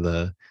closest to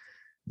the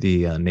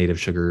native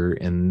sugar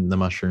in the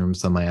mushroom.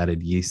 Some I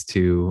added yeast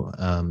to,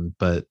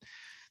 but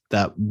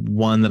that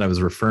one that I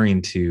was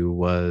referring to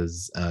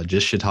was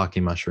just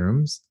shiitake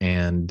mushrooms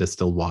and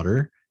distilled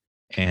water,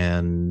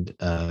 and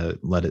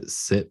let it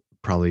sit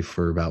probably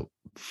for about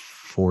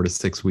 4 to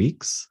 6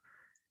 weeks,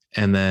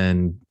 and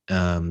then So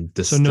no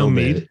distilled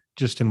meat, it.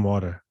 just in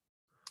water.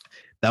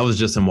 That was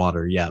just in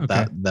water. Yeah,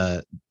 Okay.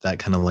 that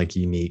kind of like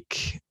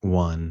unique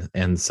one.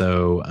 And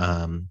so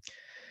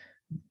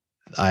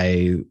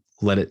I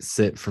let it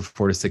sit for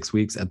 4 to 6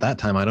 weeks. At that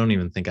time, I don't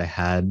even think I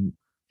had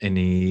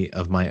any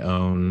of my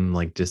own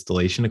like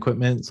distillation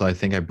equipment. So I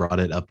think I brought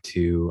it up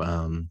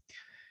to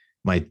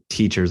my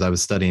teachers. I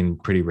was studying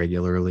pretty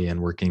regularly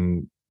and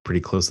working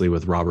pretty closely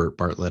with Robert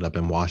Bartlett up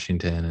in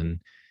Washington, and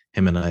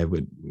him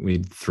and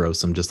we'd throw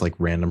some just like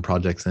random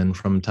projects in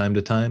from time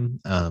to time.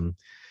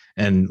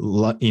 And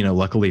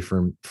luckily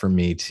for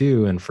me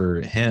too, and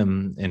for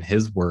him and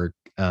his work.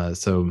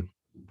 So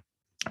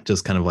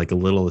just kind of like a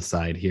little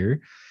aside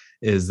here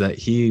is that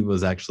he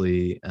was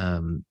actually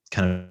kind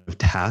of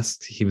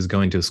tasked. He was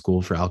going to a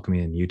school for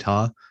alchemy in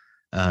Utah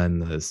in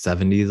the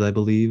 70s, I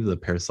believe, the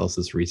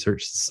Paracelsus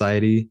Research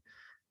Society.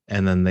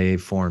 And then they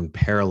formed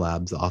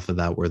Paralabs off of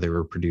that, where they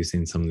were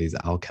producing some of these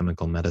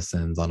alchemical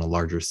medicines on a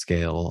larger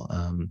scale.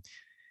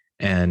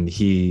 And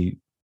he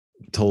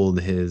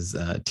told his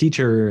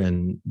teacher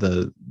and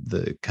the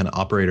kind of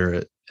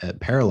operator at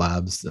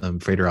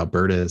Paralabs, Frater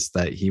Albertus,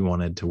 that he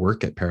wanted to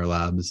work at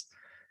Paralabs.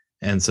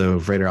 And so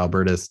Frater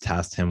Albertus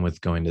tasked him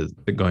with going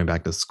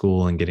back to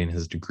school and getting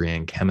his degree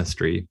in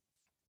chemistry.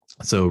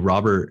 So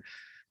Robert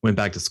went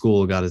back to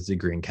school, got his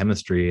degree in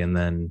chemistry, and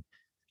then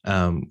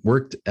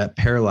worked at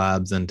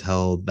Paralabs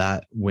until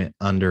that went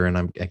under. And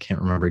I can't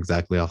remember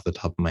exactly off the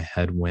top of my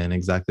head when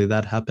exactly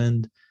that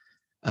happened.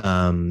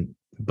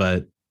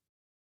 But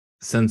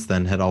since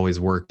then had always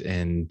worked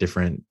in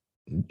different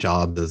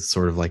jobs as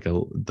sort of like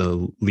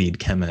the lead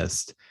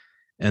chemist.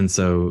 And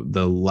so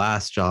the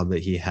last job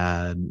that he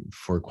had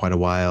for quite a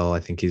while, I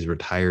think he's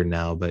retired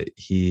now, but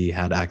he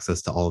had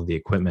access to all of the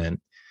equipment,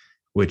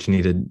 which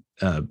needed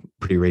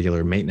pretty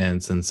regular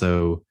maintenance. And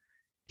so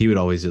he would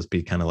always just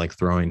be kind of like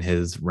throwing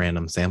his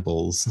random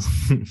samples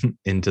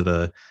into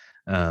the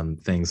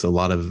thing. So a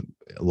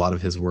lot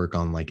of his work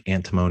on like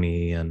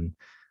antimony and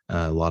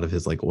a lot of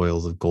his like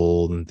oils of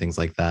gold and things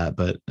like that.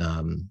 But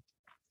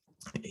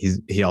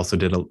he also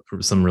did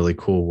some really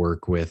cool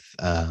work with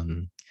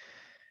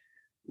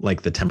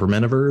like the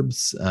temperament of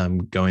herbs,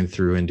 going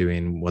through and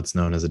doing what's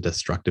known as a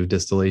destructive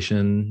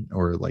distillation,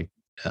 or like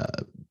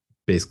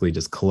basically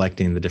just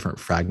collecting the different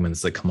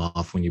fragments that come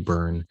off when you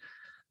burn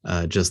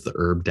just the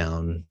herb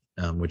down,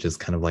 which is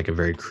kind of like a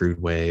very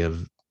crude way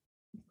of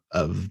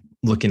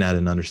looking at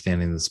and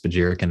understanding the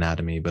spagyric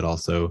anatomy, but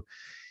also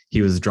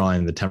he was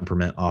drawing the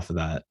temperament off of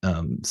that.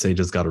 Sage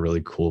has got a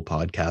really cool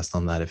podcast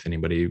on that if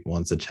anybody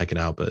wants to check it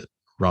out. But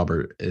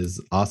Robert is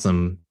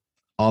awesome.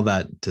 All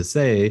that to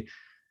say,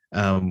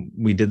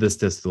 we did this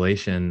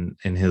distillation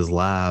in his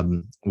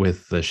lab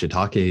with the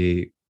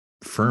shiitake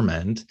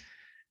ferment,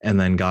 and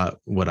then got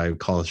what I would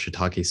call a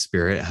shiitake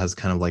spirit. It has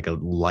kind of like a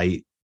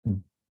light,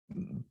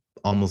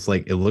 almost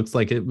like it looks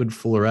like it would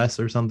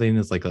fluoresce or something.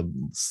 It's like a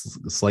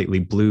slightly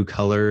blue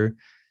color.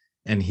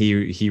 And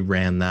he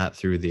ran that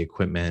through the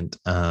equipment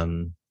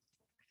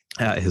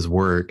at his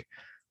work,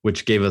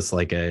 which gave us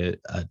like a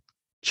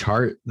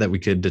chart that we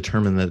could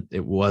determine that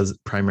it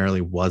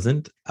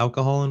wasn't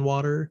alcohol in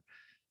water.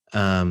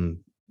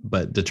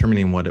 But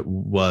determining what it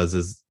was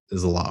is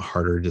a lot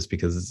harder, just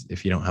because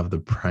if you don't have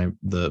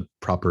the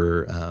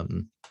proper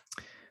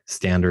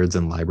standards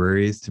and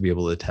libraries to be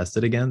able to test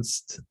it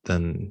against,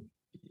 then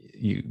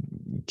you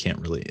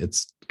can't really.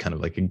 It's kind of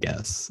like a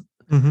guess.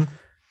 Mm-hmm.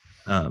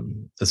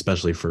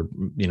 Especially for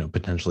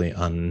potentially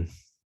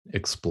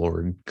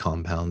unexplored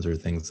compounds or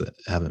things that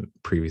haven't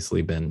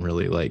previously been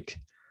really like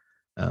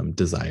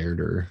desired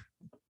or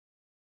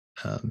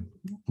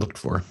looked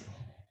for.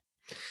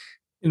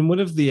 And what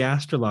of the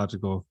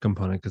astrological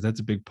component? Because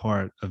that's a big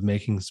part of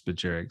making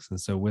spagyrics. And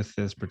so with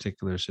this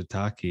particular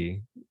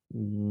shiitake,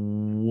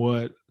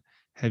 what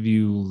have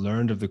you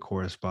learned of the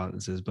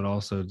correspondences, but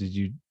also did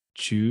you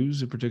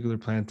choose a particular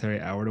planetary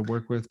hour to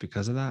work with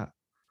because of that?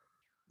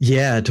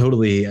 Yeah,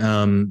 totally.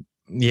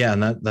 Yeah,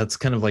 and that's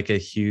kind of like a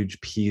huge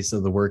piece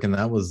of the work. And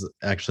that was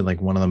actually like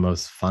one of the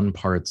most fun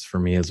parts for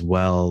me as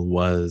well,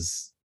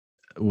 was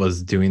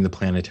doing the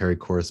planetary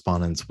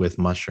correspondence with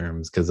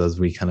mushrooms. Because as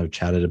we kind of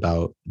chatted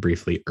about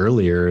briefly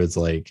earlier, it's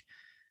like,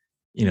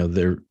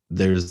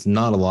 there's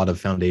not a lot of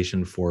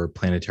foundation for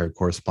planetary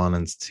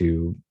correspondence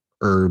to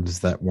herbs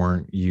that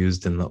weren't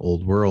used in the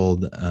old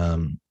world.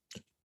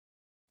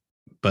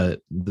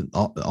 But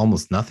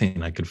almost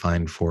nothing I could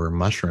find for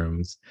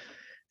mushrooms.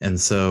 And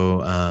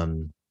so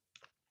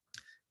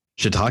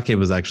shiitake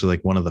was actually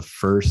like one of the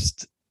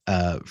first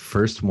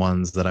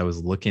ones that I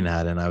was looking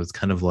at. And I was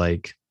kind of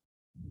like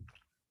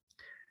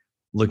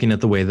looking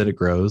at the way that it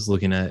grows,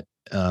 looking at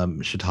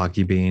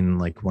shiitake being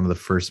like one of the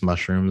first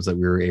mushrooms that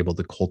we were able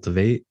to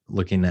cultivate,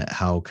 looking at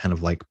how kind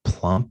of like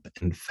plump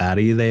and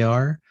fatty they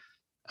are,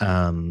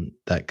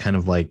 that kind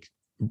of like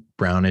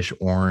brownish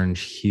orange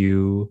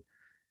hue.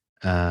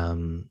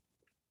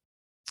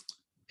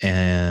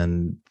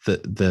 and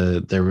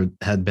there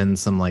had been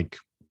some like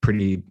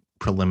pretty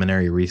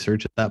preliminary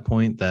research at that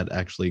point that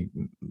actually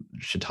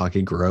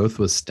shiitake growth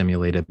was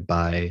stimulated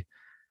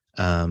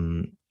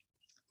um,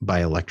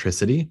 by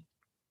electricity,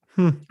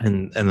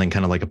 and then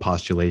kind of like a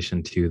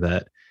postulation too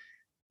that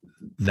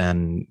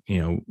then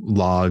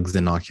logs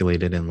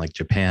inoculated in like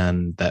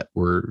Japan that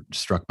were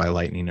struck by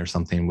lightning or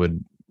something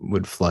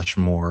would flush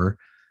more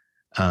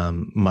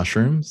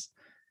mushrooms.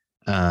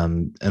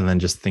 And then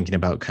just thinking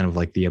about kind of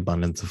like the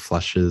abundance of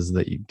flushes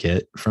that you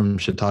get from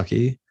shiitake.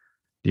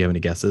 Do you have any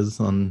guesses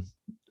on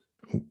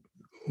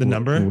the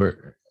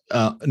number?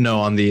 No,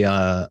 on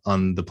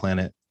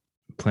the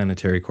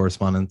planetary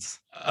correspondence.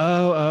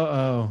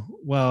 Oh.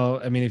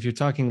 Well, I mean, if you're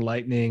talking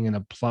lightning and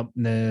a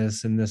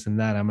plumpness and this and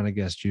that, I'm gonna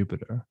guess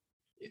Jupiter.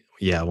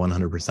 Yeah,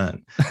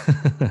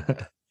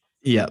 100%.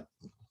 Yeah.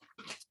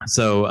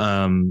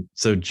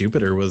 So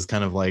Jupiter was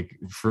kind of like,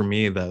 for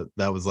me, that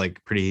was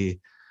like pretty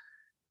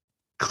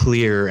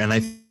clear. And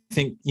I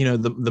think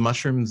the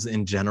mushrooms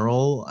in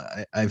general,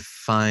 I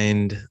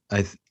find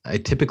I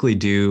typically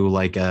do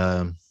like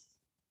a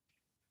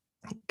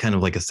kind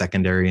of like a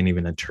secondary and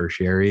even a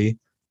tertiary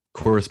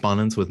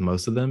correspondence with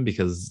most of them,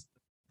 because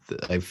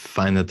I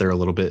find that they're a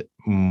little bit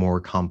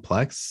more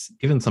complex.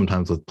 Even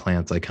sometimes with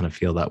plants I kind of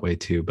feel that way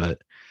too,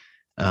 but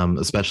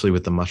especially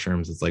with the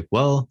mushrooms, it's like,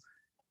 well,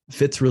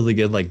 fits really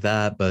good like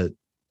that, but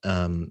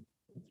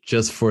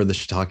just for the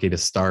shiitake to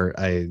start,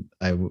 I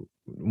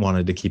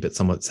wanted to keep it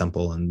somewhat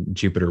simple, and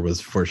Jupiter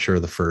was for sure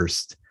the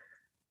first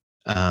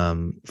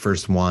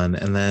one.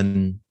 And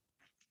then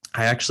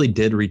I actually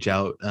did reach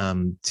out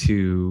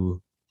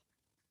to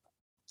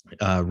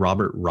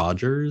Robert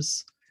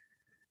Rogers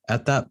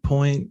at that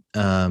point,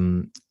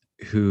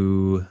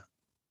 who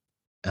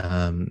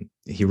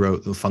he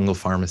wrote The Fungal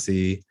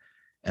Pharmacy.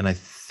 And I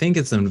think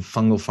it's in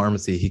Fungal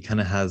Pharmacy, he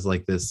kind of has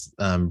like this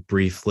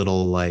brief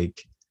little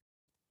like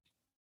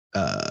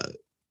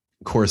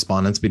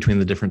correspondence between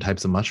the different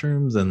types of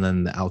mushrooms and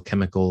then the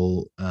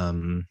alchemical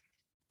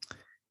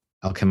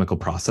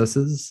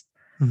processes.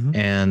 Mm-hmm.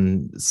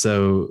 And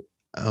so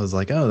I was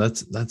like, oh,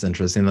 that's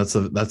interesting. That's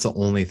the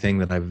only thing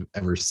that I've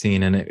ever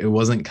seen. And it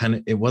wasn't,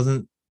 it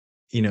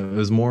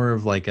was more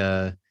of like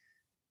a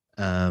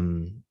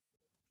kind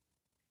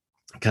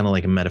of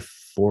like a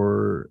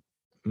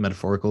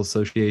metaphorical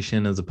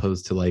association, as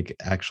opposed to like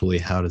actually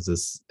how does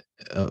this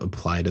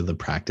apply to the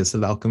practice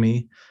of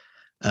alchemy.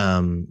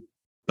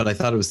 But I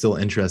thought it was still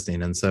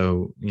interesting. And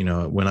so,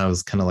 when I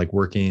was kind of like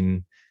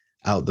working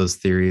out those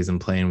theories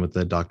and playing with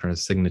the doctrine of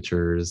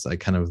signatures, I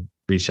kind of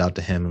reached out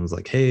to him and was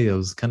like, hey, I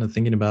was kind of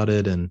thinking about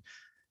it, and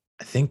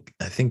I think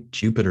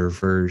Jupiter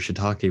for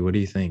shiitake. What do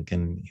you think?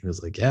 And he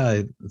was like, yeah,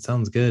 it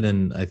sounds good.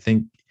 And I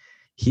think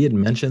he had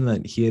mentioned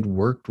that he had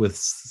worked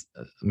with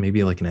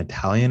maybe like an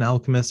Italian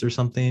alchemist or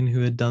something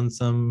who had done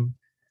some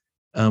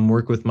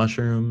work with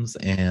mushrooms,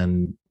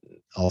 and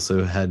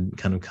also had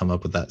kind of come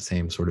up with that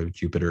same sort of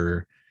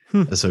Jupiter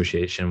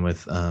association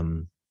with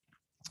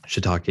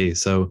shiitake.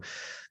 So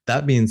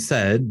that being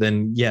said,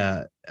 then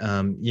yeah,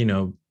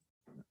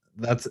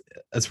 that's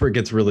where it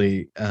gets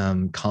really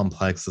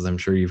complex, as I'm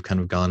sure you've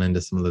kind of gone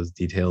into some of those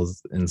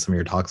details in some of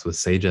your talks with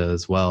Seija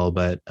as well.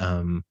 But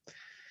on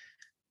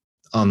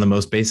the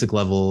most basic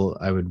level,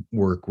 I would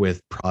work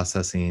with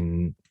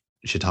processing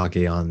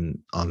shiitake on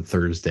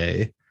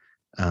Thursday.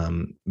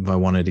 If I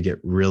wanted to get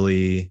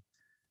really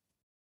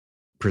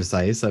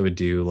precise, I would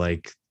do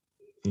like,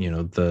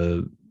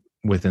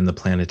 within the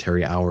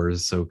planetary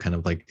hours. So kind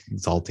of like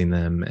exalting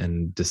them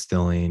and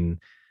distilling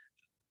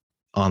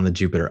on the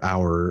Jupiter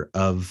hour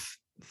of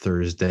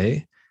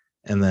Thursday.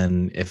 And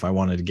then if I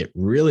wanted to get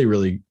really,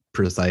 really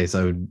precise,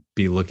 I would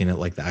be looking at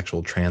like the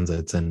actual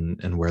transits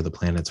and where the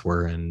planets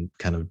were, and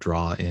kind of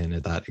draw in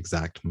at that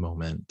exact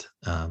moment,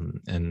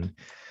 and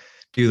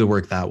do the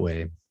work that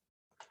way.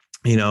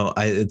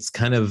 It's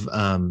kind of,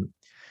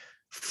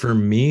 for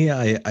me,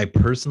 I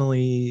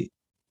personally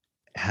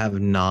have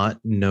not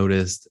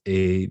noticed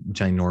a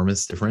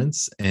ginormous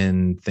difference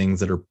in things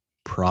that are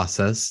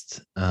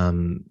processed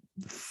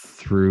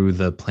through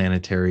the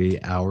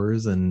planetary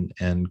hours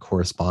and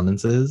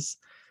correspondences.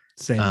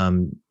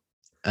 Same.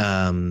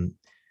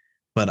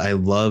 But I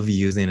love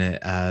using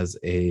it as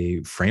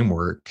a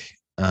framework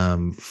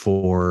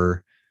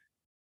for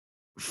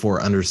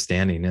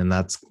understanding, and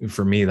that's,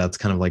 for me, that's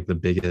kind of like the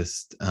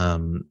biggest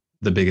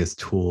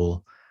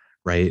tool,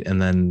 right?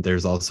 And then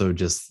there's also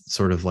just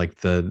sort of like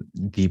the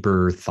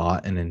deeper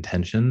thought and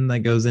intention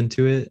that goes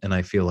into it. And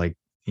I feel like,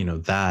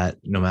 that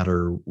no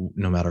matter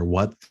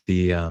what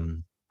the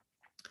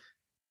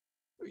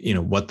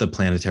what the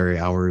planetary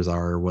hours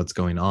are, what's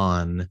going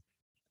on,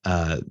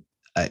 I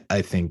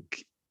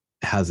think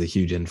has a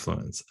huge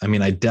influence. I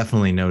mean, I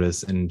definitely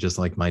notice in just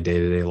like my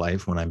day-to-day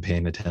life, when I'm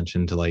paying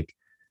attention to like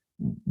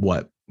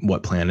what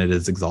planet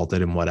is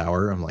exalted in what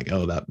hour, I'm like,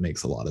 oh, that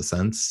makes a lot of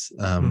sense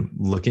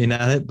looking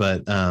at it.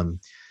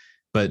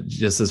 But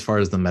just as far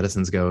as the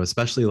medicines go,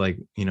 especially like,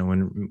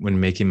 when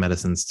making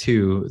medicines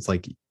too, it's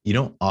like you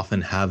don't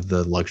often have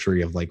the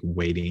luxury of like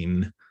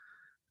waiting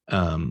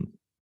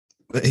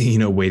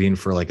waiting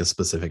for like a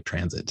specific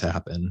transit to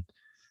happen.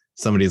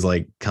 Somebody's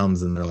like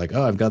comes and they're like,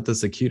 oh, I've got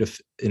this acute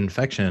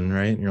infection,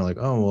 right? And you're like,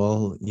 oh,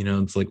 well,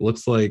 it's like,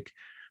 looks like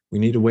we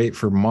need to wait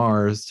for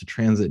Mars to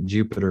transit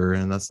Jupiter,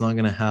 and that's not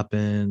going to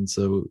happen.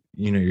 So,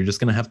 you're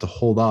just going to have to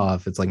hold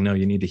off. It's like, no,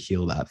 you need to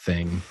heal that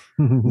thing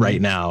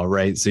right now,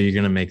 right? So you're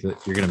going to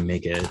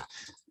make it,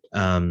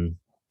 um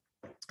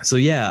so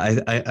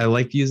yeah, I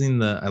like using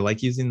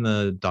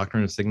the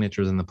doctrine of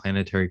signatures and the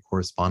planetary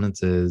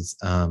correspondences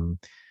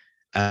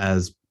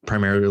as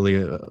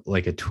primarily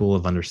like a tool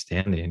of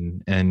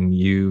understanding. And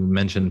you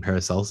mentioned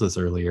Paracelsus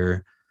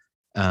earlier.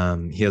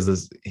 He has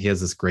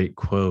this great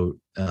quote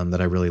that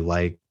I really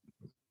like.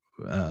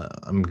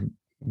 I'm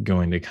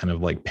going to kind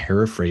of like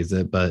paraphrase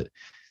it, but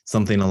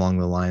something along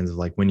the lines of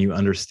like, when you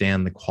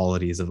understand the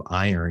qualities of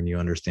iron, you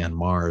understand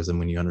Mars, and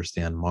when you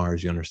understand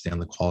Mars, you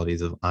understand the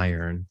qualities of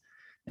iron.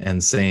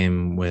 And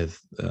same with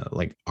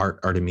like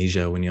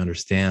Artemisia. When you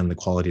understand the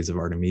qualities of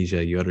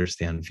Artemisia, you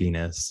understand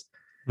Venus.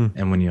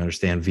 And when you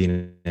understand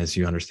Venus,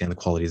 you understand the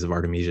qualities of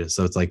Artemisia.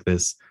 So it's like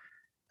this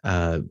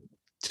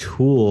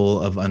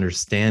tool of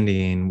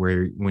understanding,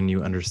 where when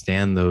you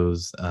understand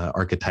those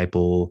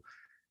archetypal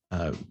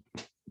uh,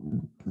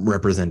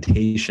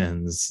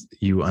 representations,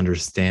 you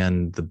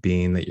understand the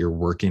being that you're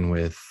working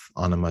with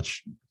on a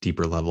much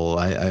deeper level.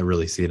 I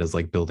really see it as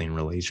like building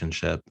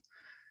relationship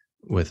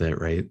with it,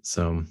 right?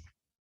 So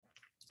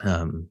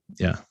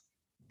yeah.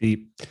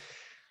 Deep.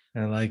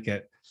 I like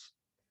it.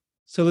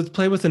 So let's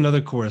play with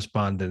another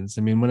correspondence.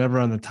 I mean, whenever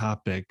on the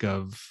topic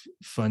of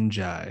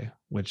fungi,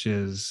 which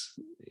is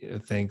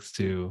thanks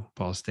to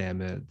Paul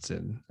Stamets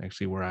and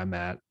actually where I'm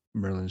at,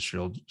 Merlin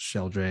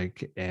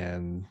Sheldrake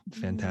and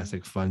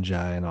fantastic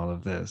fungi and all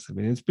of this. I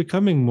mean, it's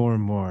becoming more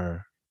and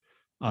more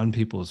on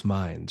people's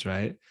minds,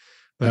 right?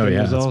 But Oh then yeah,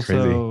 there's that's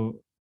crazy. also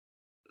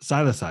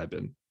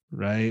psilocybin,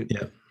 right?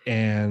 Yeah.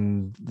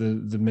 And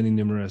the many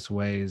numerous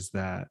ways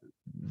that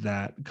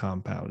that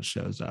compound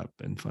shows up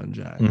in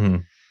fungi. Mm-hmm.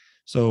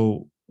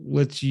 So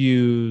let's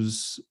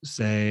use,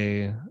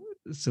 say,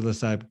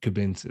 psilocybin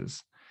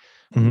cubensis.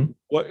 Mm-hmm.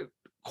 What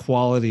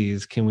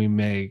qualities can we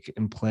make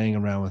in playing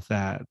around with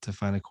that to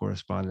find a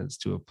correspondence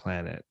to a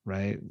planet,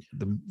 right?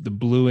 The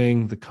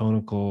bluing, the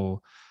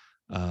conical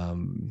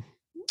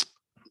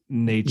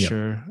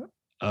nature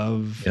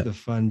of Yep. the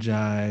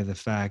fungi, the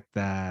fact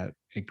that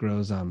it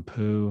grows on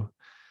poo.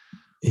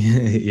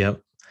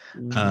 Yep.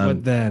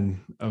 What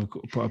then of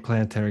a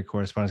planetary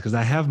correspondence? Because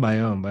I have my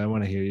own, but I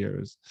want to hear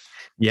yours.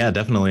 Yeah,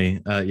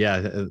 definitely.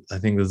 Yeah, I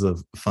think this is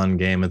a fun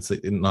game. It's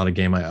not a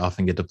game I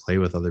often get to play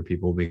with other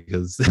people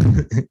because,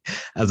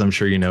 as I'm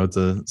sure you know, it's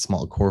a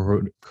small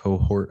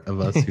cohort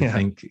of us who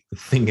Yeah.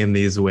 think in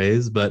these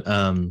ways. But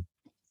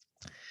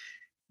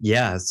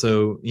yeah,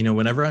 so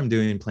whenever I'm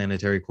doing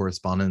planetary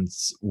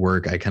correspondence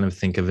work, I kind of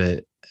think of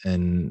it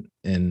in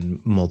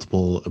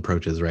multiple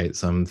approaches, right?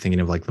 So I'm thinking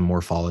of like the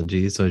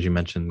morphology. So as you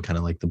mentioned, kind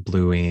of like the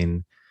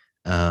bluing.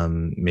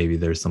 Maybe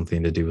there's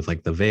something to do with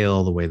like the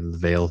veil, the way that the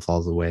veil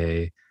falls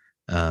away,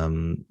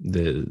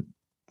 the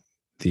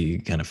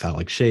kind of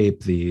phallic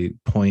shape, the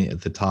point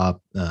at the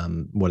top,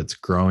 what it's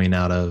growing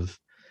out of.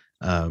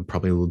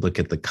 Probably look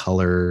at the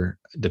color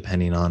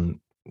depending on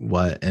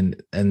what,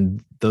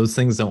 and those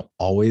things don't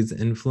always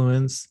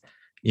influence.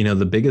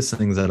 The biggest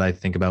things that I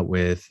think about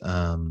with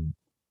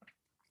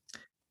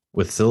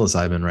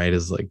psilocybin, right,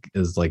 is like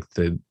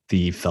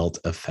the felt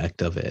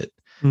effect of it.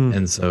 Mm.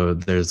 And so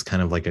there's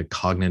kind of like a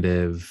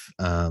cognitive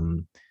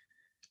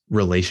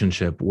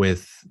relationship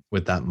with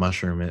that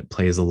mushroom. It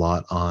plays a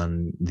lot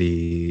on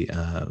the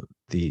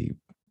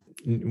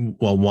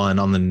well, one,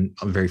 on the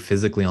very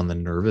physically on the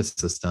nervous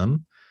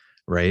system,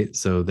 right?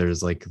 So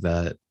there's like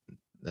that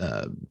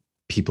uh,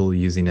 people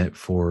using it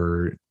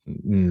for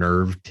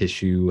nerve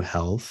tissue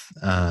health,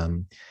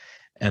 and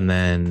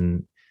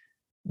then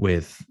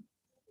with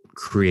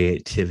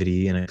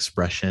creativity and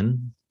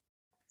expression,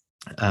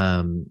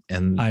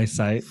 and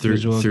Eyesight, through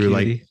visual acuity.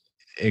 like,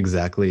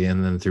 exactly,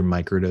 and then through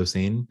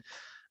microdosing,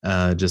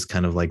 just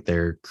kind of like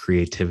their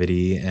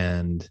creativity,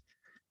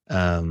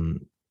 um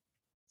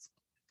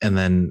and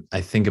then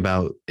I think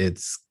about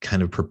its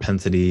kind of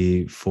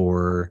propensity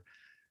for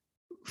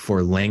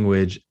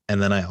language.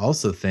 And then I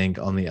also think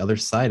on the other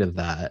side of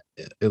that,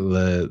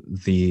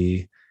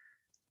 the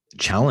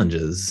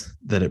challenges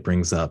that it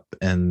brings up,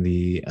 and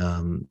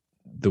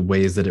the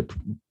ways that it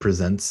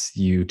presents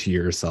you to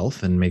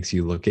yourself and makes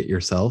you look at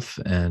yourself,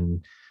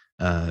 and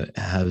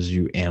has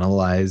you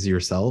analyze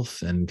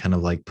yourself, and kind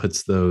of like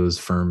puts those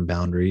firm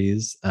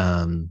boundaries.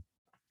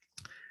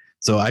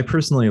 So I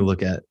personally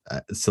look at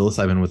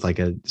psilocybin with like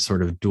a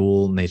sort of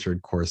dual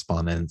natured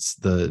correspondence.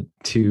 The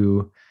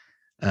two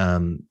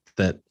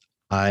that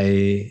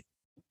I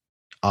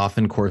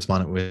often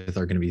correspond with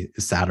are going to be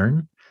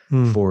Saturn,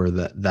 for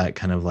that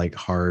kind of like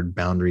hard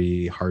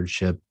boundary,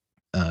 hardship,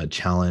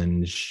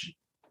 challenge,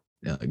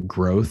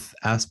 growth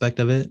aspect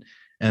of it,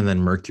 and then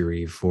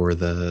Mercury for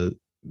the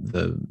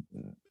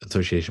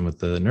association with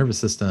the nervous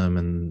system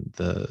and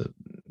the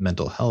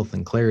mental health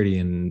and clarity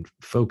and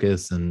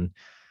focus, and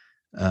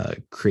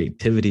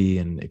creativity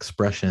and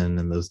expression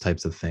and those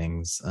types of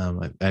things.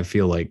 I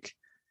feel like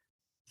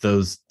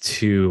those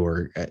two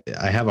are,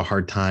 I have a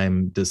hard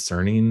time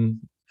discerning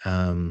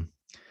and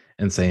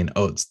saying,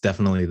 oh, it's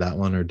definitely that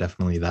one or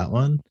definitely that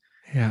one.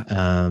 Yeah.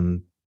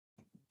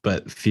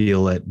 But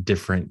feel at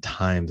different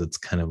times it's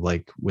kind of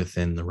like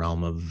within the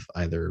realm of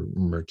either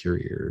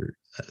Mercury or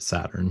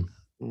Saturn.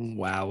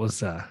 Wow.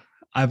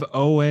 I've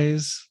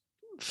always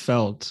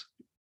felt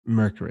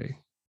Mercury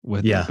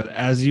with it, Yeah. but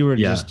as you were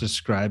Yeah. just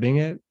describing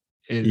it,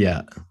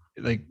 Yeah.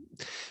 like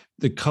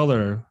the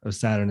color of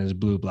Saturn is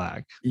blue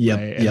black, Yep.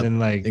 right? And Yep. then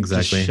like just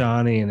Exactly.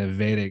 shiny in a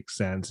Vedic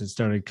sense, it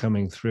started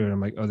coming through, and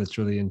I'm like, oh, that's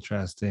really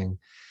interesting.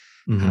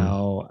 Mm-hmm.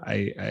 How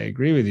I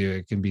agree with you.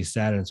 It can be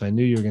Saturn, so I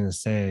knew you were going to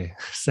say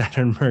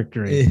Saturn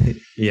Mercury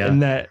Yeah. in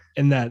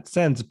that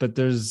sense. But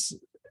there's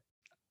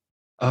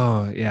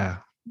oh yeah,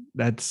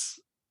 that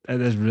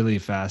is really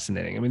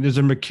fascinating. I mean, there's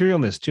a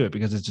mercurialness to it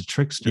because it's a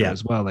trickster Yeah.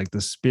 as well. Like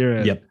the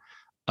spirit Yep.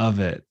 of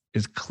it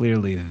is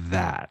clearly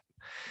that.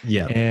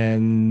 Yeah.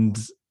 And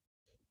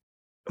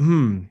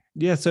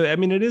yeah, so I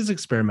mean, it is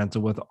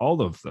experimental with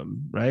all of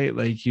them, right?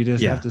 Like you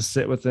just have Yeah. to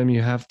sit with them.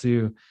 You have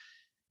to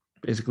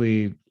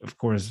basically, of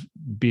course,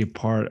 be a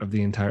part of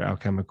the entire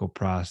alchemical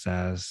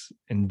process,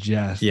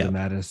 ingest the Yeah.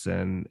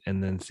 medicine,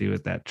 and then see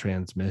what that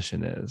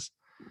transmission is.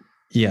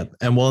 Yeah.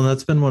 And well,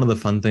 that's been one of the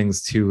fun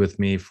things too with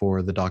me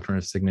for the Doctrine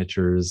of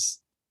Signatures,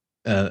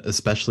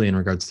 especially in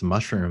regards to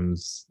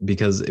mushrooms,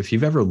 because if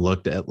you've ever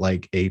looked at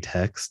like a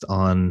text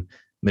on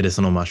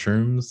medicinal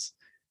mushrooms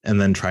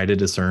and then try to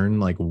discern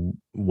like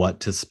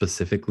what to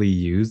specifically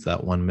use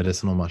that one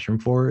medicinal mushroom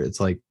for, it's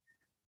like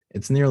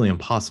it's nearly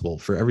impossible.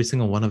 For every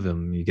single one of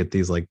them, you get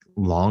these like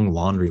long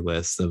laundry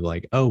lists of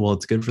like, oh, well,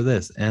 it's good for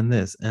this and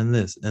this and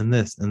this and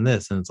this and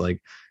this. And it's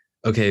like,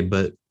 okay,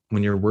 but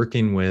when you're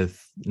working with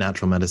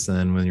natural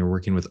medicine, when you're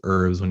working with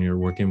herbs, when you're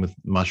working with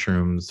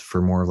mushrooms for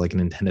more of like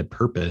an intended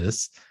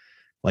purpose,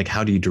 like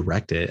how do you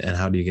direct it and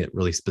how do you get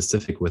really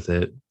specific with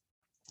it?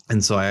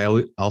 And so I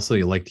also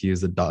like to use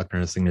the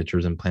doctrine of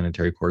signatures and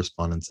planetary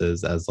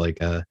correspondences as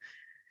like a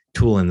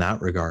tool in that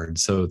regard.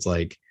 So it's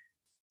like,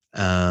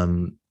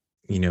 um,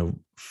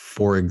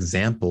 for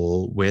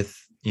example, with,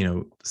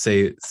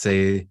 say,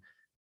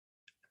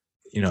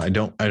 I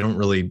don't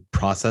really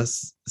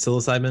process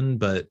psilocybin,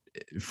 but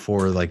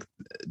for like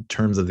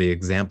terms of the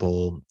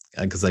example,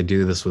 because I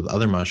do this with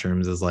other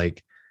mushrooms, is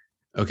like,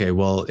 okay,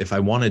 well, if I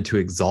wanted to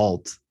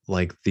exalt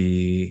like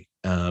the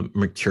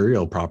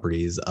mercurial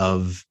properties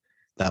of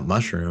that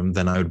mushroom,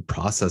 then I would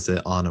process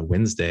it on a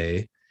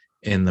Wednesday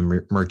in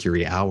the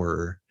Mercury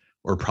hour,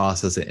 or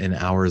process it in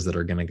hours that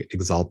are going to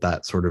exalt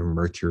that sort of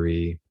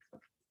Mercury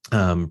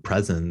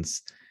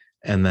presence,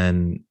 and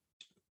then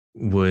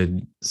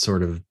would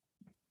sort of,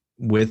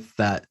 with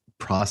that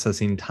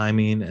processing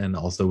timing and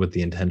also with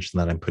the intention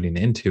that I'm putting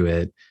into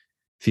it,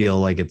 feel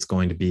like it's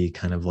going to be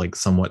kind of like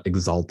somewhat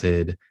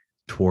exalted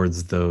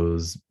towards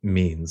those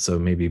means. So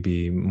maybe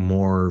be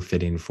more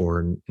fitting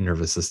for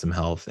nervous system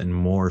health and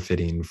more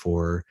fitting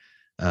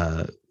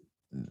uh,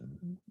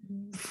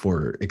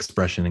 for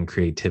expression and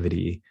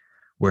creativity.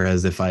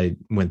 Whereas if I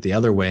went the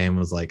other way and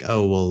was like,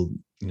 oh, well,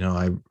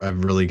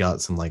 I've really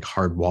got some like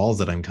hard walls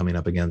that I'm coming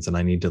up against and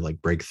I need to like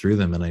break through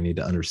them and I need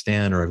to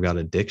understand, or I've got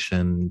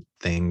addiction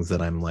things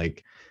that I'm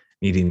like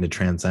needing to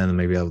transcend, and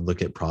maybe I would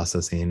look at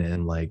processing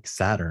in like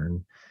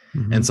Saturn.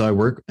 Mm-hmm. And so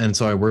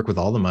I work with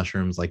all the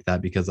mushrooms like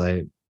that, because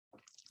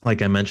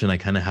like I mentioned, I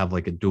kind of have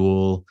like a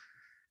dual,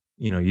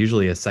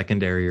 usually a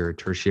secondary or a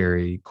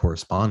tertiary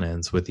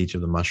correspondence with each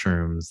of the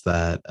mushrooms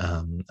that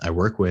I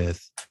work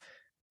with.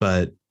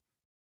 But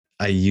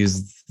I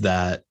use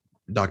that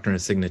doctrine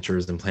of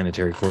signatures and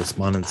planetary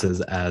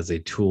correspondences as a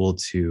tool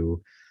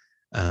to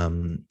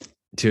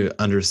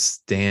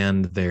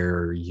understand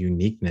their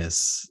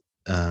uniqueness,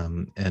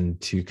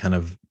 and to kind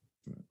of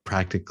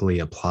practically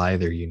apply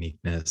their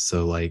uniqueness.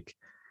 So like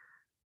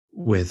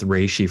with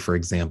reishi, for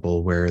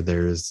example, where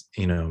there's,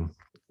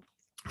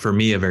 for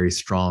me, a very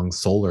strong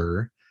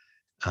solar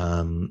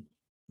um,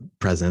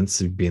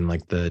 presence, being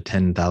like the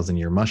 10,000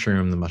 year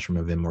mushroom, the mushroom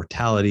of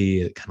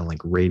immortality. It kind of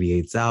like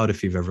radiates out.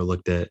 If you've ever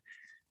looked at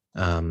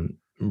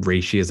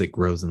reishi as it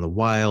grows in the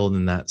wild,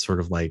 and that sort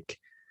of like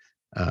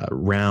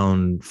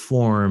round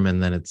form,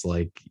 and then it's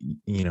like,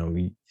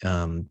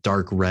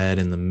 dark red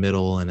in the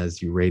middle, and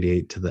as you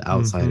radiate to the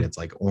outside, Mm-hmm. it's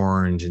like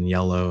orange and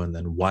yellow and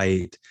then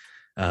white.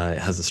 It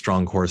has a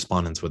strong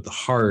correspondence with the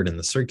heart and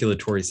the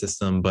circulatory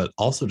system, but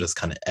also just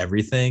kind of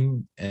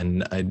everything.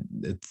 And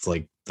it's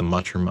like the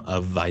mushroom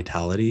of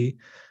vitality,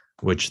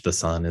 which the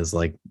sun is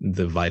like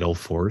the vital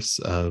force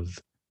of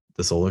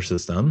the solar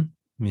system.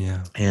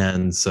 Yeah.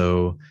 And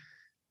so,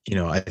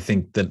 I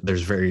think that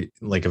there's a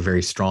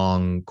very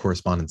strong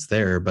correspondence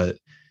there, but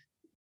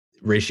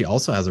reishi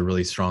also has a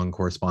really strong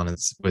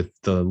correspondence with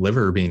the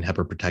liver being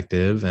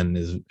hepaprotective and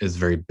is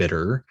very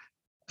bitter.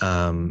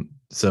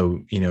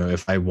 So,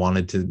 if I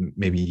wanted to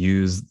maybe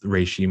use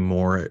reishi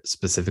more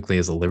specifically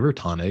as a liver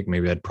tonic,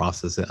 maybe I'd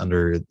process it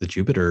under the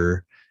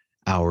Jupiter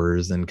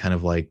hours and kind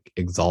of like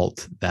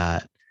exalt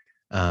that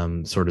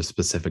sort of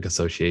specific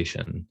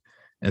association.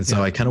 And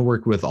so I kind of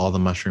work with all the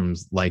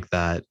mushrooms like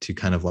that to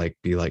kind of like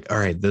be like, all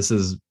right, this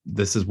is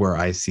where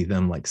I see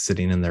them like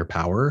sitting in their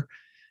power,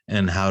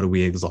 and how do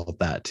we exalt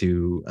that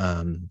to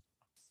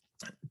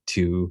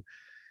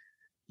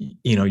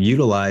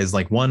utilize,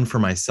 like, one, for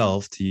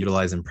myself to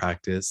utilize in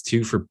practice,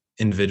 two, for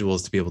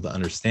individuals to be able to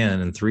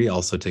understand, and three,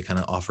 also to kind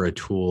of offer a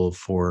tool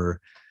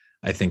for,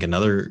 I think,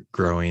 another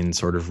growing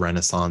sort of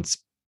renaissance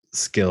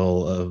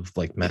skill of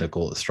like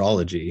medical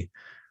astrology,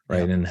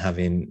 right? And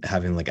having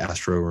like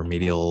astro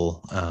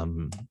remedial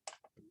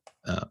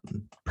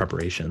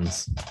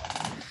preparations.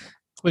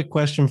 Quick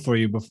question for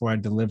you before I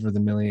deliver the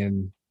 $1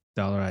 million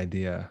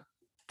idea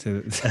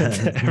to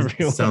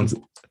everyone. Sounds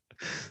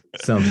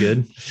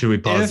good. Should we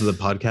pause the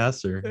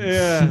podcast, or?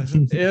 Yeah.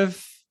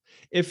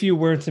 If you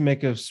were to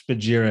make a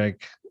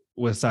spagyric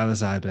with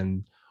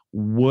psilocybin,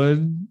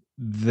 would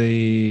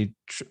the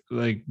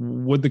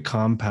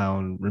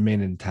compound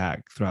remain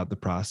intact throughout the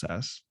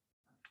process?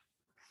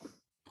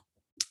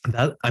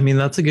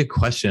 That's a good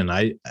question.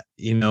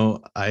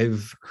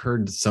 I've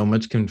heard so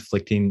much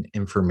conflicting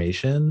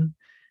information,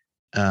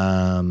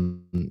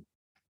 and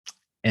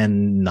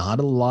not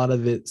a lot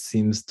of it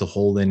seems to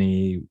hold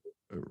any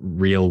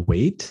real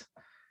weight.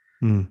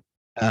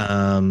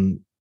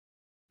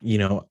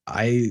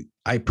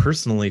 I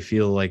personally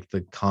feel like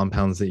the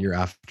compounds that you're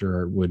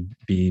after would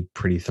be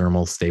pretty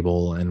thermal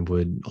stable and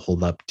would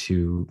hold up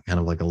to kind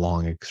of like a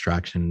long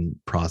extraction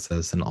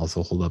process, and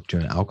also hold up to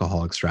an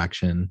alcohol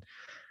extraction.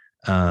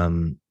 But I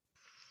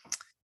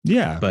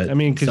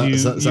mean,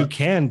 because you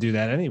can do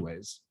that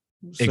anyways.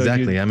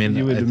 Exactly. I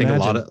think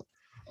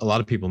a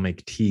lot of people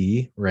make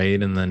tea, right,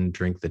 and then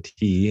drink the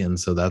tea, and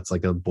so that's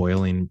like a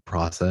boiling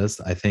process.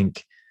 I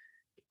think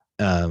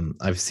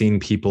I've seen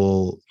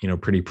people,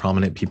 pretty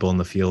prominent people in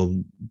the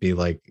field be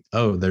like,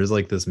 oh, there's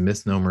like this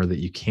misnomer that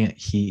you can't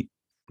heat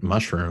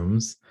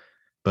mushrooms,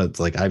 but it's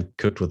like, I've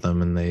cooked with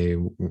them and they,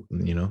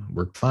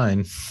 work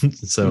fine.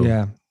 So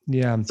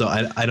So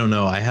I don't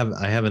know. I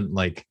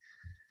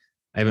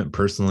haven't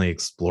personally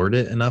explored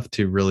it enough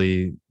to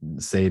really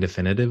say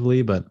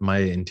definitively, but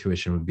my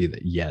intuition would be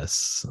that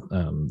yes,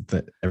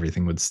 that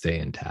everything would stay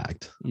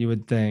intact. You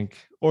would think,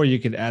 or you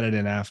could add it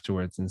in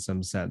afterwards in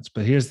some sense.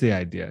 But here's the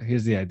idea.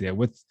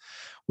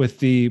 With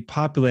the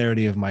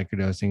popularity of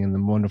microdosing and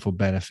the wonderful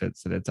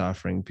benefits that it's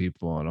offering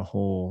people on a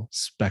whole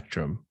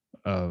spectrum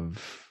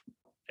of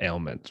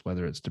ailments,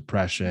 whether it's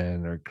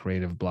depression or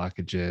creative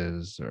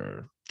blockages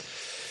or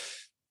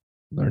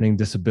learning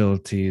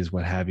disabilities,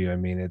 what have you. I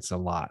mean, it's a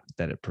lot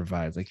that it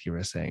provides. Like you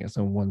were saying, it's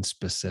not one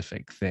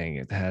specific thing.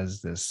 It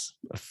has this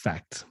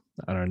effect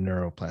on our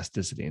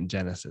neuroplasticity and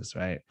genesis,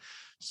 right?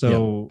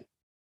 So,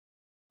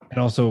 and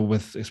also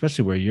with,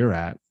 especially where you're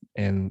at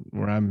and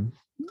where I'm,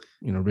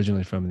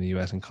 originally from in the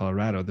US and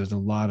Colorado, there's a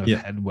lot of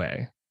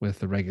headway with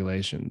the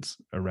regulations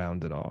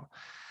around it all.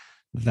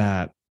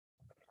 That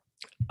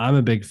I'm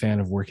a big fan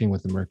of working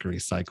with the Mercury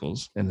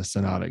cycles in the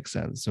synodic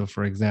sense. So,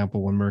 for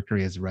example, when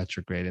Mercury is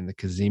retrograde and the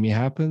Cazimi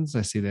happens,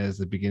 I see that as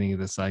the beginning of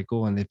the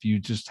cycle. And if you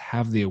just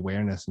have the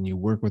awareness and you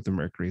work with the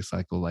Mercury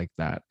cycle like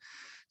that,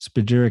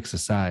 spagyrics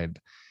aside,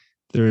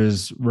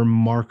 there's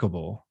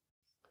remarkable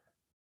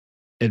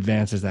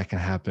advances that can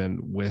happen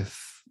with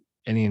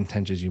any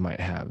intentions you might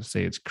have.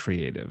 Say it's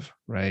creative,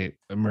 right?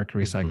 A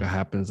Mercury cycle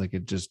happens like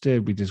it just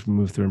did. We just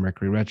moved through a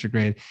Mercury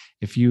retrograde.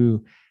 If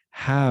you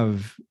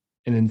have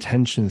an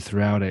intention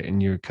throughout it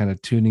and you're kind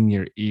of tuning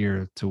your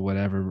ear to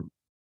whatever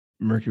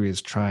Mercury is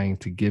trying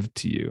to give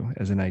to you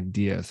as an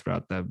idea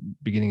throughout the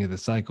beginning of the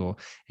cycle,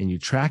 and you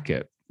track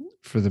it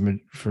for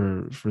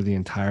the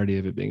entirety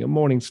of it being a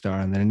morning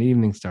star and then an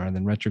evening star and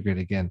then retrograde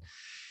again,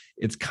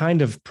 it's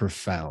kind of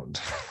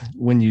profound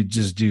when you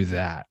just do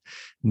that.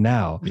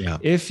 Now,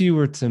 if you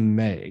were to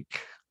make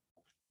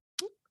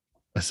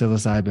a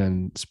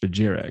psilocybin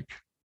spagyric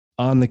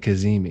on the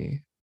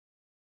Cazimi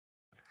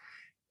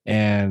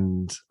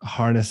and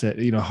harness it,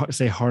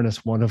 say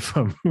harness one of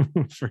them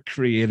for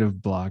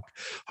creative block,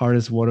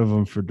 harness one of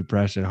them for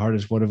depression,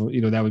 harness one of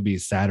them, that would be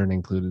Saturn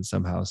included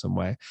somehow, some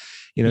way,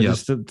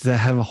 just to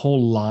have a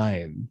whole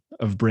line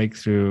of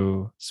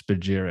breakthrough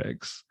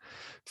spagyrics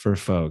for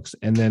folks.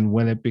 And then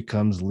when it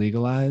becomes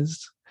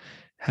legalized,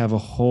 have a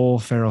whole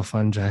feral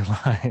fungi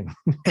line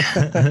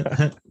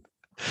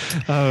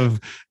of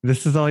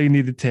this is all you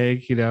need to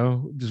take,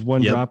 just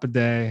one drop a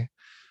day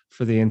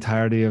for the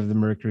entirety of the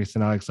Mercury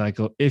synodic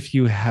cycle. If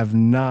you have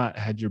not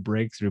had your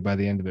breakthrough by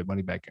the end of it,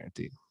 money back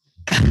guaranteed.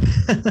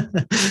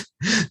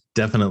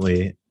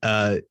 Definitely.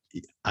 I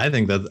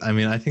think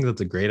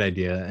that's a great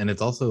idea. And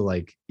it's also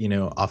like,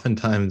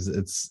 oftentimes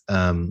it's,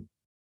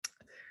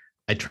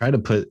 I try to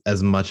put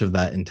as much of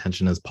that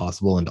intention as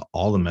possible into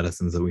all the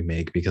medicines that we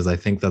make, because I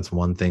think that's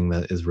one thing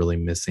that is really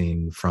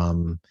missing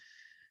from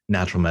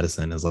natural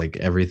medicine, is like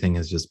everything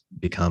has just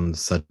become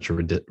such a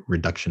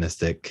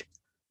reductionistic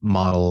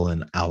model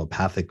and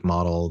allopathic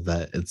model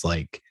that it's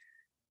like,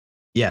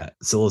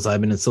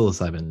 psilocybin is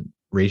psilocybin,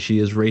 reishi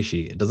is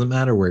reishi. It doesn't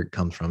matter where it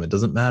comes from. It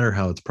doesn't matter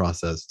how it's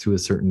processed to a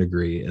certain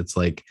degree. It's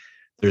like,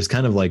 there's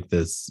kind of like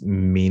this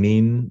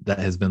meaning that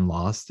has been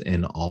lost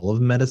in all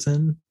of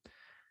medicine.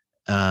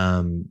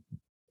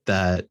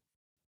 that,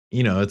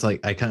 you know, it's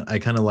like I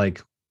kind of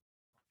like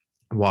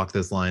walk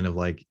this line of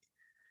like,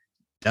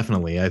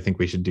 definitely, I think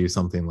we should do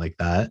something like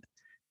that.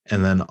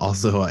 And then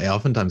also I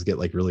oftentimes get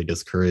like really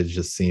discouraged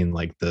just seeing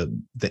like the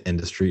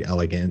industry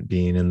elegant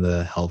being in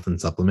the health and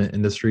supplement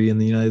industry in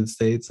the United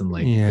States, and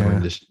like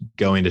Yeah.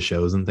 going to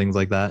shows and things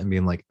like that and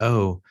being like,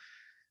 oh,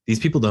 these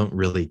people don't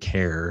really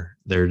care.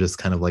 They're just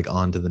kind of like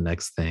on to the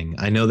next thing.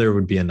 I know there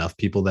would be enough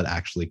people that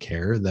actually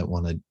care that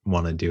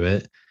want to do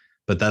it,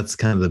 but that's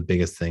kind of the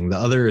biggest thing. The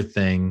other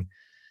thing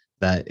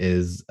that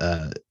is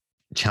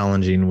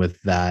challenging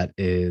with that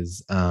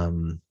is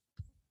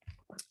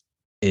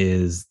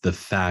the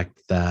fact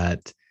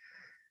that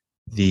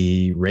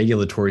the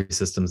regulatory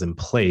systems in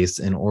place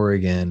in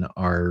Oregon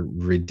are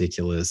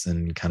ridiculous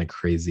and kind of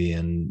crazy,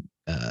 and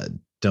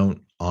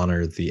don't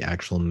honor the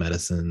actual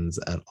medicines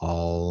at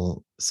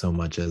all, so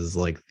much as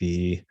like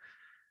the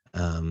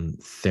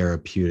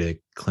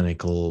therapeutic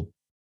clinical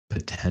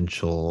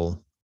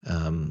potential,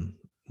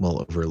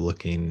 while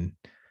overlooking,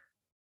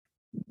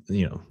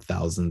 you know,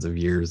 thousands of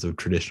years of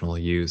traditional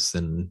use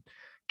and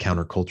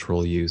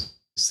countercultural use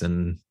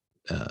and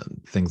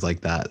things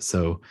like that.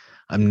 So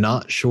I'm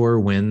not sure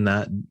when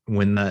that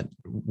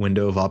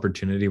window of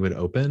opportunity would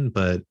open,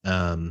 but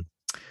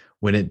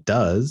when it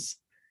does,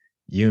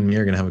 you and me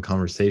are going to have a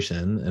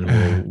conversation,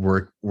 and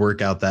we'll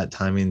work out that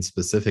timing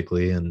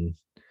specifically. And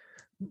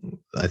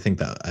I think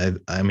that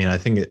I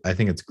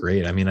think it's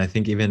great. I mean, I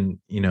think even,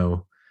 you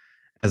know,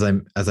 as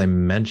I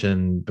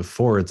mentioned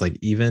before, it's like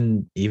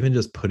even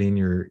just putting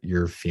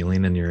your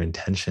feeling and your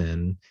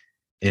intention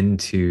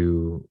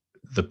into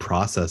the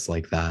process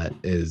like that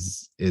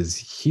is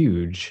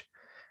huge.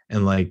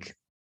 And like,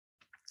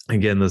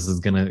 again, this is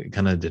gonna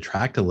kind of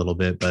detract a little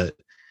bit, but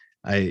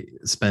I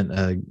spent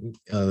a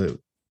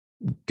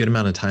good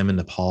amount of time in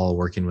Nepal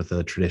working with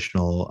a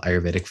traditional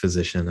Ayurvedic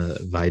physician, a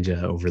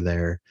Vaidya over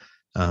there,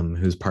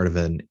 who's part of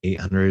an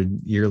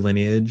 800-year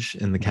lineage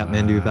in the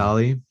Kathmandu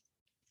Valley.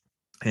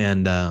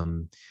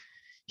 And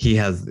he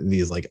has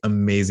these like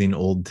amazing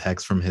old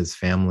texts from his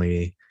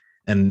family.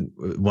 And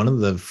one of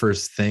the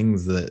first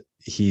things that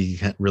he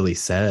really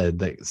said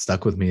that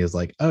stuck with me is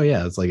like, oh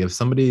yeah, it's like if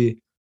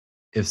somebody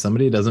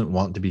doesn't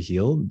want to be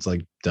healed, it's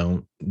like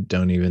don't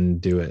even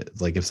do it.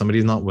 It's like if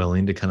somebody's not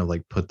willing to kind of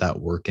like put that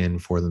work in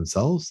for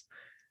themselves,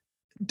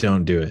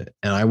 don't do it.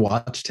 And I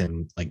watched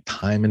him like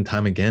time and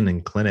time again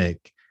in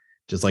clinic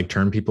just like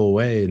turn people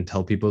away and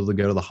tell people to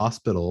go to the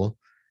hospital.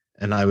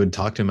 And I would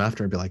talk to him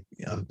after and be like,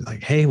 you know,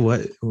 like, hey,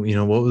 what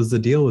was the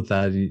deal with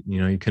that?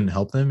 You couldn't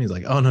help them? He's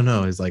like, oh,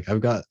 no. He's like, I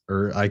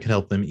could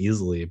help them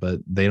easily, but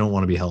they don't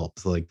want to be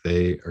helped. Like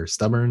they are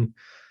stubborn.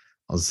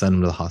 I'll send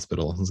them to the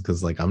hospital,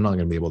 because like, I'm not going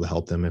to be able to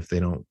help them if they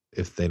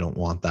don't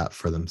want that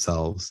for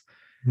themselves.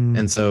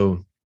 And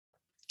so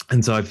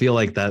I feel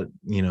like that,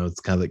 you know, it's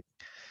kind of like,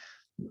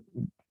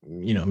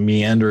 you know,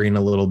 meandering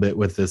a little bit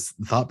with this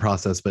thought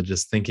process, but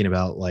just thinking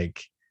about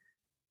like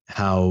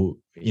how,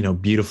 you know,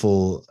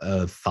 beautiful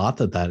thought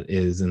that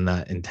is, and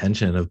that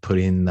intention of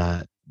putting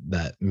that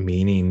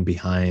meaning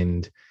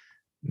behind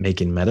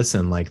making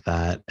medicine like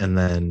that. And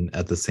then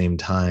at the same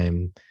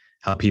time,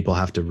 how people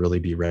have to really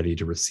be ready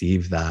to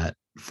receive that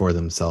for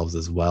themselves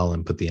as well,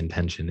 and put the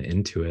intention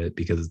into it,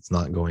 because it's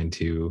not going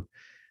to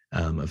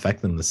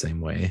affect them the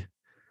same way.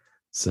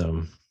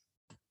 So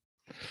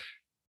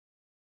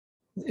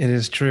it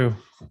is true.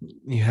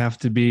 You have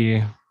to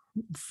be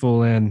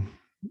full in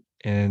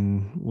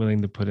and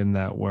willing to put in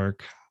that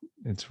work.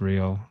 It's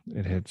real.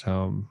 It hits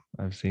home.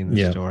 I've seen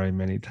the story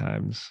many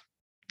times.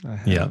 I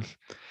have. Yeah.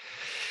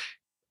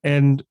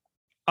 And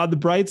on the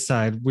bright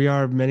side, we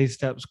are many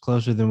steps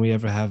closer than we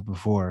ever have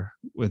before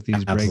with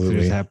these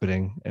breakthroughs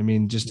happening. I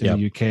mean, just in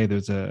the UK,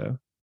 there's a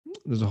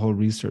whole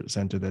research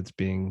center that's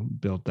being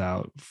built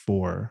out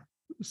for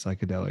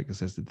psychedelic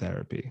assisted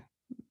therapy.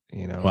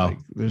 You know, like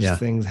there's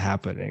things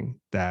happening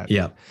that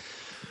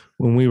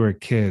when we were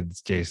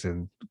kids,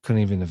 Jason,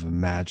 couldn't even have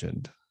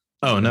imagined.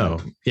 Oh no.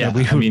 That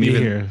we would be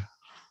here.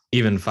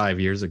 Even 5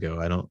 years ago,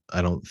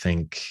 I don't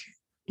think,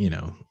 you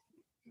know,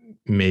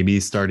 maybe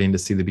starting to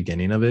see the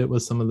beginning of it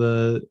with some of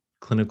the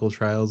clinical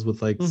trials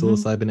with like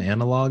psilocybin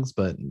analogs,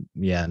 but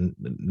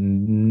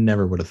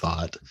never would have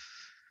thought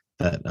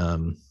that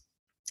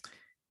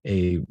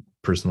a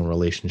personal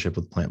relationship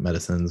with plant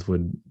medicines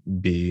would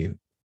be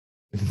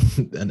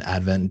an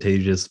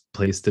advantageous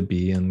place to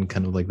be, and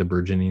kind of like the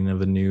burgeoning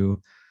of a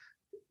new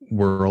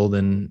world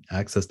and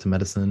access to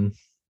medicine.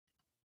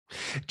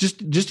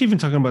 Just even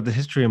talking about the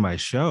history of my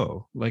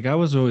show, like I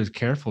was always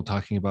careful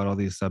talking about all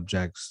these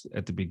subjects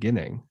at the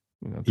beginning,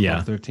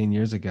 12, 13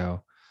 years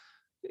ago,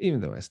 even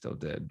though I still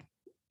did.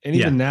 And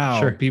even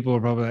now, people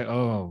are probably like,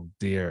 oh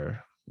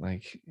dear,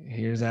 like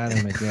here's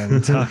Adam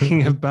again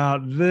talking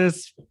about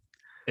this.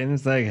 And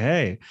it's like,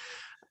 hey,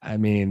 I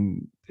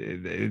mean,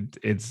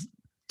 it's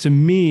to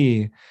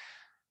me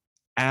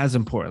as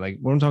important. Like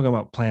when I'm talking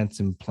about plants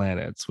and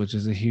planets, which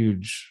is a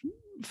huge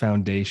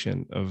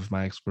foundation of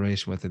my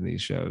exploration within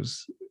these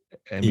shows.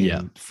 I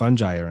mean,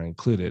 fungi are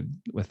included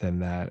within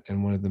that.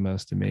 And one of the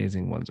most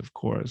amazing ones, of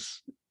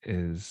course,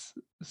 is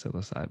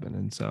psilocybin.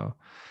 And so,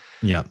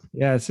 Yeah.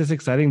 yeah, it's just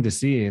exciting to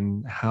see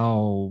and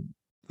how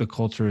the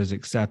culture is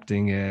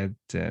accepting it.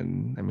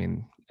 And I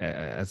mean,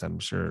 as I'm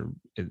sure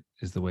it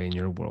is the way in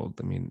your world,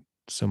 I mean,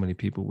 so many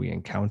people we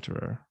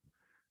encounter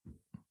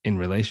in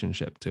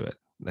relationship to it,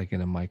 like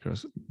in a micro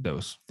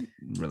dose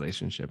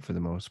relationship for the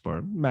most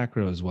part,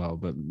 macro as well,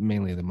 but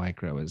mainly the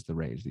micro is the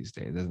rage these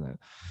days, isn't it?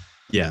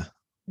 Yeah.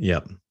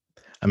 Yep.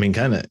 I mean,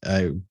 kind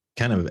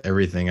of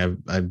everything.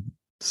 I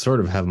sort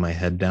of have my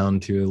head down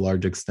to a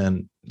large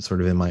extent,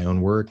 sort of in my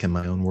own work and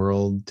my own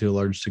world to a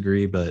large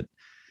degree. But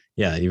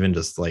yeah, even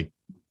just like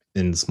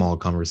in small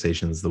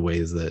conversations, the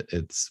ways that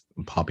it's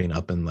popping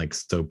up and like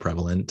so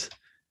prevalent,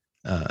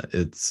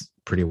 it's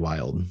pretty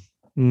wild.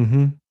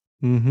 Mm-hmm.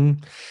 Mm-hmm.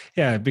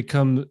 Yeah, it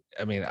becomes,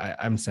 I mean,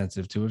 I'm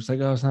sensitive to it. It's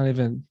like, oh, it's not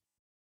even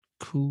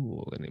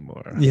cool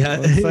anymore. Yeah.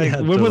 Well, it's like,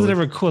 Yeah, when was it totally.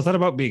 ever cool? It's not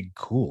about being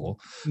cool,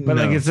 but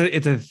like No.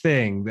 it's a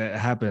thing that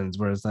happens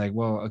where it's like,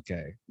 well,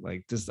 okay,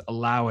 like just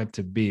allow it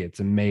to be. It's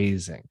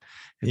amazing.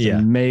 It's Yeah.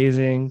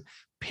 amazing, Yeah.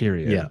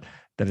 period,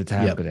 that it's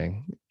Yep.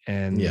 happening. Yeah.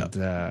 And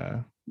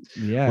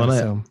yeah, Well,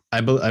 so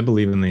I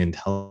believe in the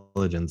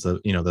intelligence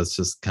of, that's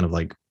just kind of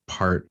like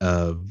part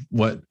of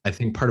what I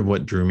think part of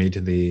what drew me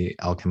to the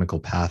alchemical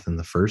path in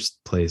the first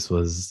place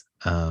was,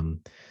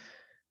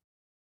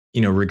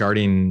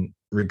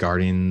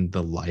 regarding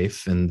the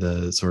life and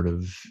the sort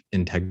of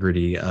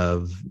integrity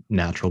of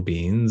natural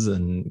beings,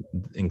 and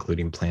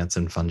including plants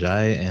and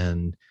fungi,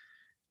 and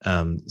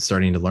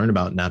starting to learn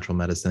about natural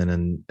medicine,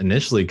 and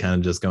initially kind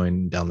of just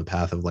going down the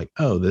path of like,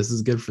 oh, this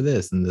is good for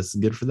this and this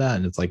is good for that,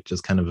 and it's like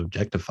just kind of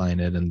objectifying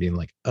it and being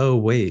like, oh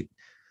wait,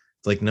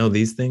 it's like, no,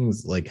 these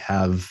things like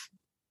have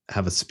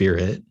a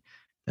spirit,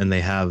 and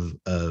they have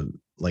a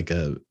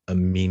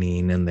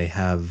meaning, and they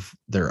have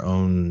their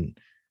own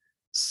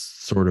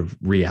sort of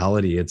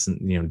reality. It's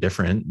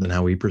different than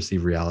how we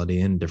perceive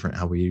reality and different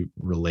how we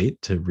relate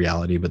to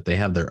reality, but they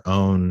have their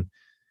own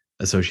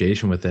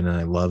association with it. And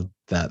I love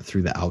that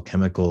through the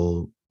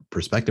alchemical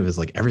perspective is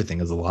like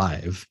everything is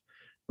alive,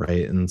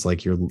 right? And it's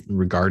like you're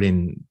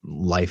regarding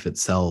life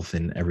itself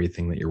in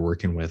everything that you're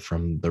working with,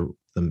 from the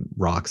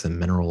rocks and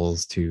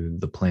minerals to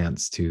the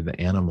plants to the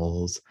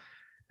animals.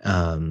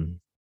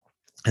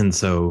 And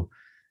so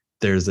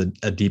there's a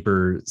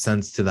deeper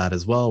sense to that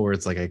as well, where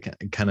it's like I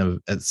kind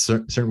of at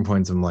certain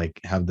points I'm like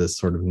have this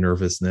sort of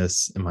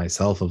nervousness in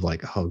myself of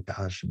like, oh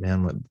gosh,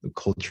 man, what the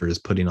culture is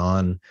putting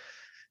on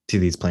to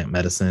these plant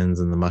medicines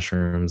and the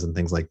mushrooms and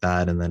things like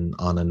that. And then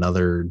on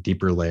another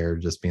deeper layer,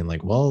 just being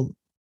like, well,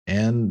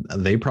 and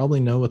they probably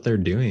know what they're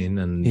doing,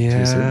 and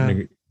yeah.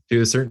 to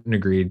a certain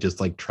degree,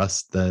 just like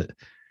trust that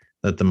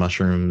the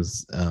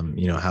mushrooms,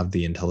 have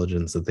the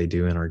intelligence that they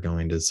do and are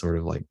going to sort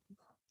of like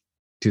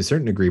to a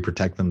certain degree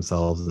protect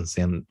themselves and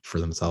stand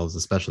for themselves,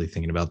 especially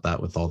thinking about that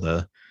with all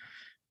the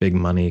big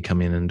money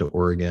coming into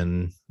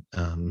Oregon,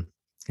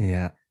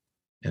 Yeah.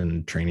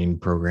 and training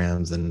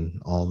programs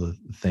and all the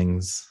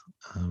things.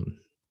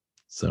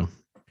 So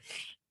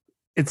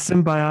It's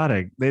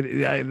symbiotic.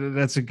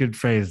 That's a good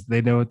phrase.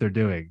 They know what they're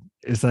doing.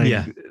 It's like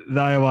yeah. the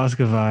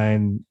ayahuasca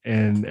vine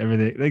and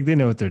everything. Like they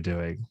know what they're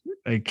doing.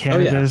 Like Oh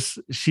yeah. cannabis,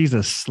 she's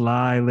a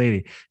sly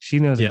lady. She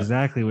knows Yeah.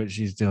 exactly what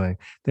she's doing.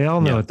 They all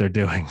know Yeah. what they're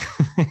doing.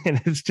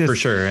 And it's For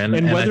just, sure. and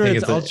And I whether think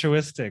it's it's a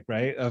altruistic,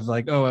 right? Of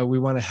like, oh, we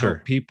want to help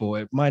sure. people.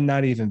 It might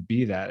not even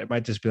be that. It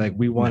might just be like,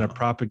 we want to No.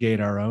 propagate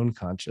our own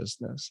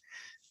consciousness.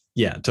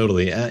 Yeah,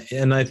 totally.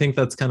 And I think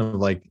that's kind of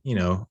like,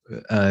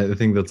 I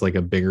think that's like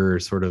a bigger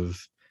sort of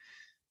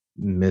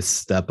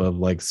misstep of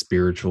like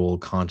spiritual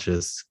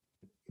conscious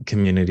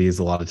communities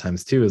a lot of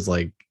times too, is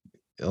like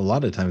a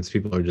lot of times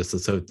people are just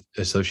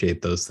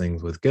associate those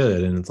things with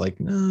good, and it's like,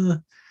 nah,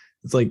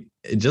 it's like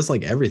just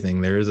like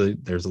everything, there's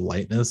a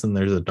lightness and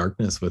there's a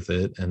darkness with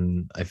it.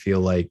 And I feel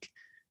like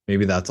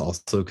maybe that's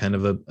also kind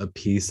of a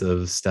piece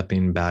of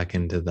stepping back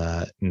into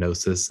that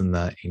gnosis and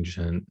that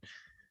ancient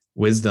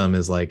wisdom,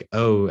 is like,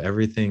 oh,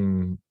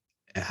 everything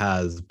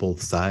has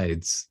both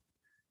sides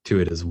to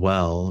it as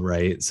well,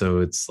 right? So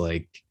it's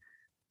like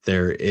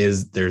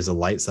there's a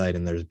light side,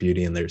 and there's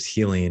beauty, and there's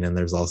healing, and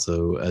there's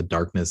also a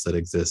darkness that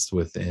exists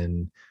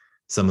within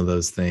some of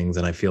those things.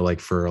 And I feel like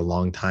for a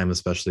long time,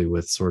 especially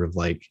with sort of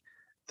like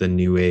the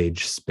new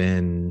age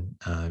spin,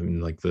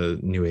 like the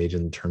new age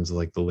in terms of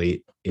like the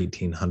late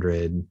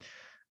 1800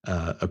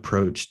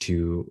 approach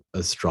to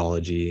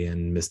astrology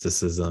and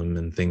mysticism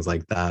and things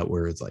like that,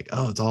 where it's like,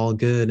 oh, it's all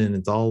good and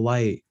it's all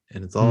light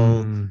and it's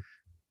all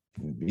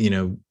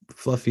Mm,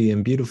 fluffy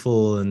and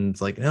beautiful, and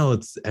it's like, no,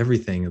 it's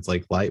everything. It's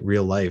like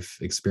real life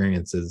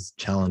experience is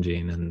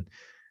challenging,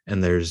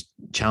 and there's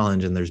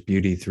challenge and there's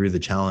beauty through the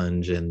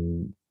challenge,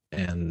 and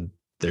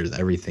there's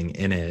everything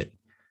in it.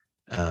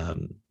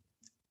 um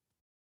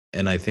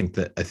and I think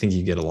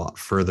you get a lot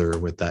further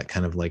with that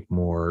kind of like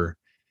more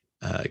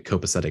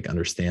copacetic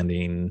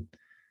understanding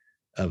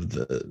of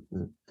the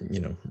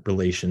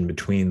relation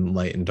between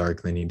light and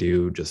dark than you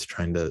do just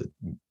trying to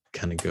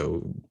kind of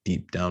go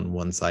deep down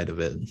one side of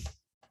it.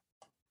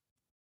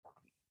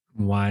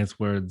 wise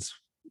words.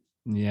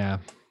 Yeah.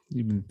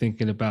 You've been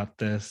thinking about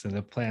this, and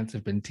the plants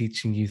have been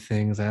teaching you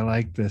things. I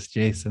like this,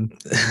 Jason.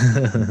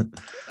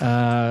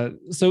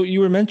 So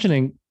you were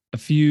mentioning a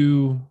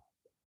few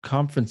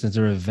conferences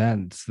or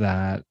events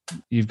that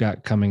you've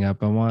got coming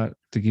up. I want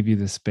to give you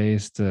the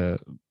space to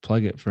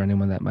plug it for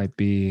anyone that might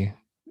be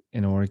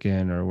in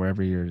Oregon or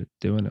wherever you're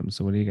doing them.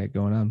 So what do you got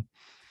going on?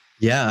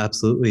 Yeah,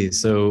 absolutely.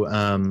 So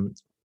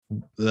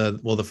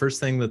the first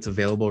thing that's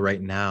available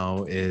right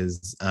now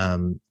is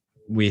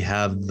we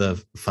have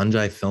the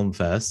Fungi Film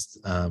Fest,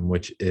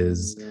 which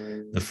is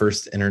the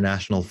first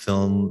international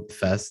film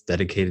fest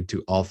dedicated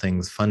to all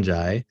things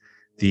fungi.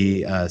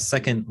 The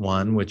second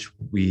one, which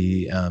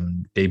we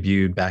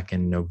debuted back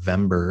in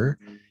November,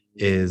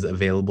 is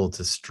available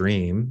to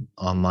stream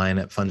online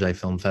at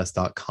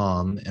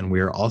fungifilmfest.com. And we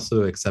are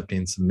also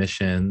accepting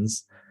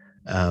submissions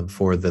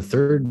for the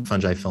third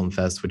Fungi Film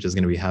Fest, which is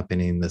going to be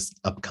happening this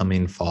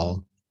upcoming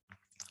fall.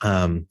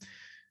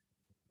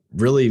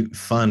 Really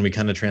fun. We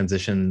kind of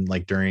transitioned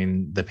like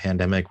during the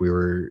pandemic. We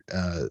were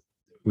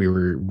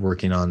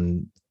working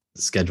on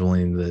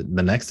scheduling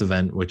the next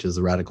event, which is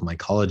the Radical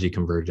Mycology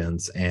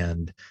Convergence,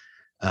 and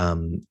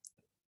could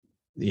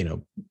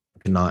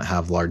not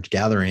have large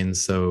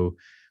gatherings, so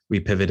we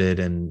pivoted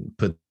and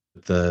put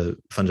the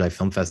Fungi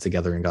Film Fest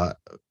together, and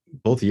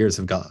both years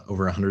have got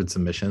over 100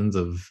 submissions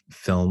of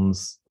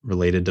films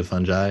related to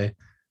fungi,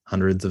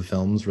 hundreds of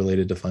films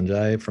related to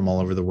fungi from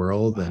all over the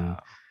world. Wow.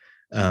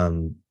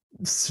 And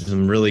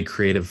some really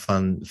creative,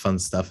 fun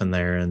stuff in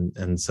there.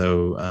 And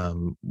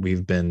so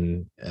we've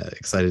been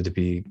excited to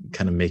be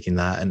kind of making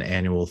that an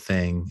annual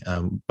thing.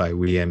 By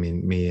we, I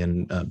mean me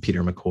and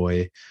Peter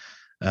McCoy,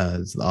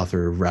 is the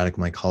author of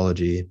Radical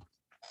Mycology.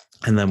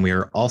 And then we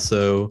are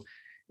also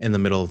in the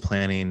middle of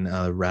planning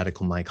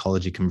Radical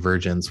Mycology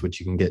Convergence, which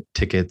you can get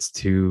tickets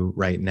to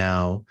right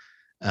now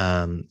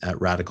at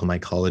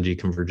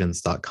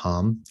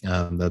radicalmycologyconvergence.com.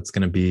 That's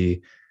going to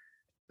be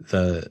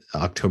the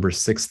October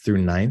 6th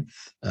through 9th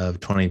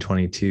of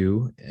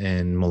 2022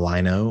 in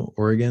Malino,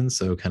 Oregon.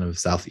 So kind of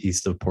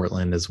southeast of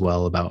Portland as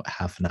well, about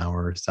half an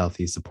hour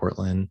southeast of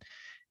Portland.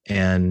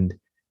 And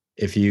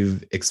if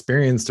you've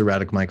experienced a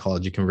Radical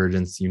Mycology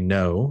Convergence,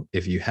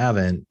 if you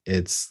haven't,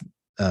 it's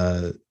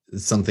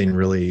something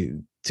really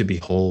to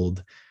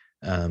behold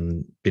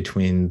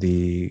between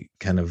the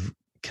kind of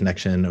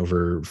connection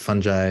over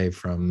fungi,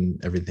 from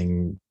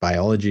everything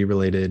biology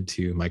related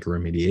to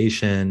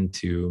microremediation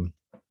to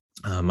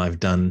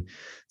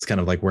it's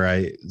kind of like where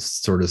I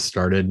sort of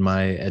started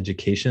my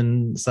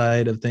education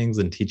side of things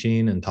and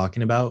teaching and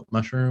talking about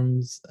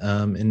mushrooms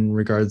in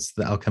regards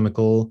to the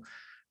alchemical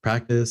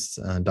practice,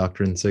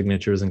 doctrine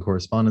signatures and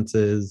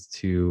correspondences,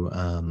 to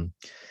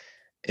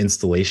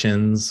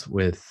installations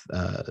with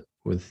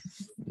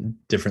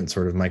different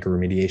sort of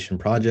microremediation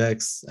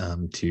projects,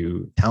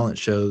 to talent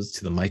shows,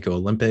 to the Myco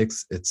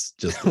Olympics. It's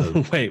just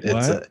wait,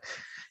 what?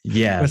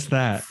 Yeah, what's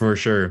that? For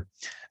sure.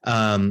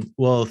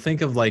 Well,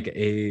 think of like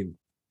a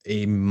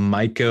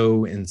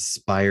Myco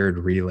inspired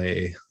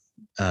relay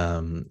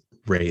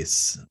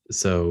race.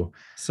 So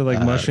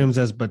like mushrooms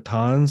as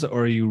batons,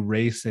 or are you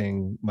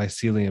racing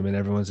mycelium and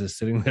everyone's just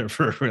sitting there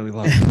for a really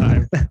long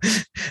time?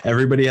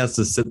 Everybody has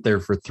to sit there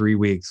for 3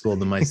 weeks while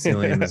the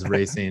mycelium is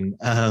racing.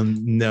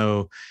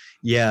 No,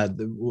 yeah,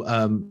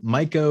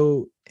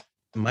 Myco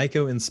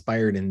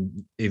inspired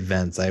in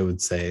events, I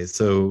would say.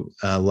 So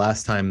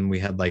last time we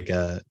had like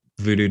a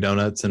Voodoo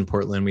Donuts in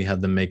Portland, we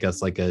had them make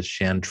us like a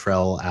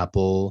chanterelle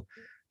apple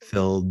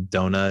filled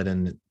donut,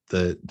 and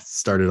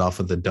started off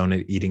with a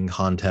donut eating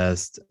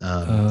contest.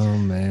 Oh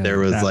man, there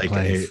was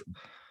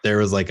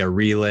like a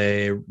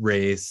relay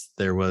race.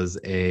 There was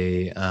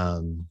a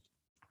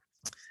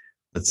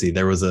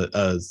there was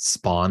a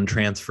spawn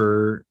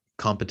transfer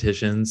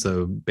competition,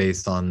 so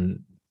based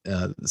on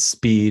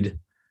speed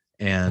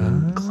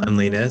and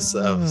cleanliness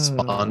of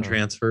spawn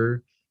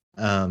transfer.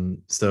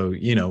 So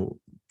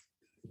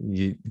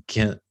you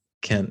can't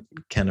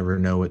ever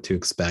know what to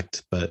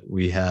expect, but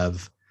we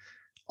have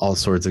all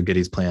sorts of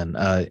goodies planned.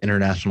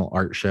 International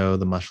art show,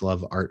 the Mush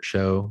Love Art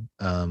Show,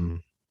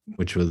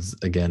 which was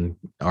again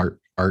art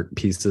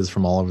pieces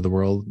from all over the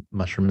world,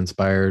 mushroom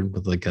inspired,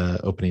 with like a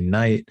opening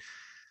night.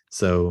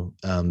 So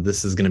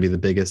this is going to be the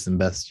biggest and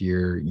best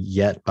year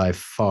yet by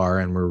far,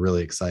 and we're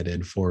really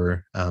excited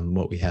for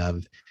what we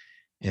have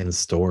in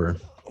store.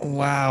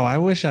 Wow, I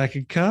wish I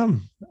could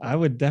come. I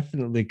would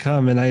definitely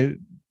come. And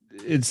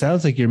it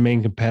sounds like your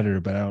main competitor,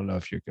 but I don't know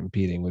if you're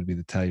competing, would be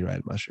the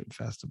Telluride Mushroom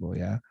Festival.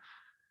 Yeah.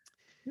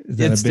 Is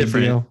that a big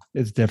different deal?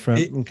 It's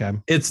different. Okay.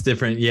 It's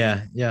different.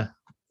 Yeah.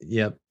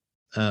 Yep.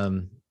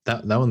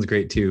 That one's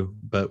great too,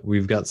 but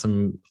we've got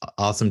some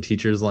awesome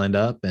teachers lined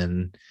up,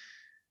 and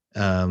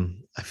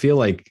I feel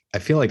like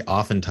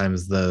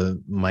oftentimes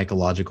the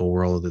mycological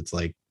world, it's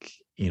like,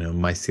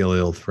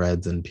 mycelial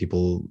threads, and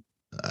people,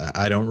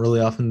 I don't really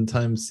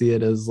oftentimes see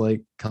it as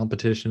like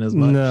competition as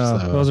much. No,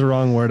 that was a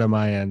wrong word on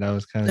my end. I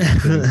was kind of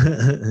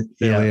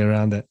barely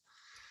around it.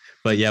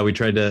 But yeah, we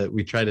tried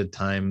to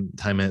time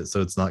it so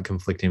it's not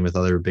conflicting with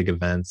other big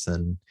events,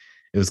 and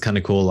it was kind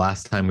of cool.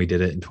 Last time we did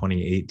it in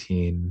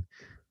 2018,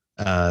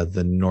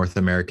 the North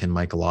American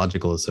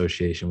Mycological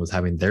Association was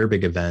having their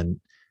big event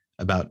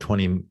about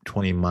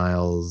 20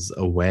 miles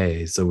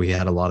away. So we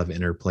had a lot of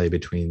interplay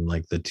between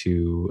like the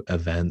two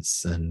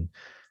events. And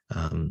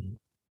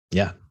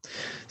yeah.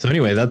 So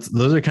anyway,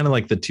 those are kind of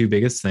like the two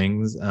biggest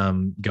things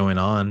going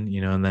on,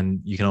 and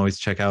then you can always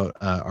check out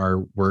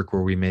our work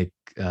where we make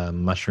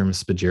mushroom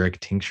spagyric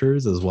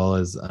tinctures as well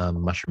as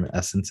mushroom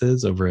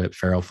essences over at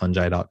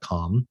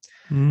feralfungi.com.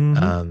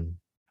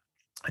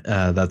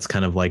 That's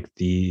kind of like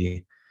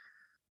the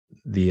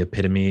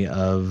epitome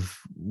of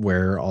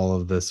where all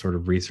of this sort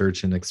of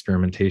research and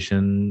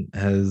experimentation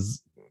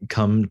has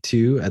come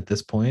to at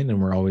this point.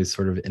 And we're always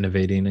sort of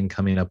innovating and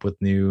coming up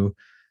with new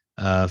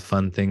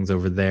fun things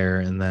over there.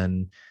 And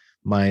then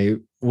my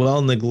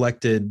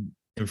well-neglected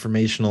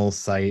informational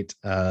site,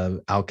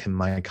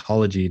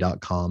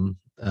 alchemmycology.com.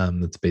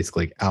 That's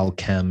basically like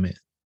alchem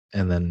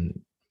and then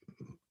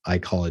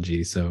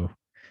ecology. So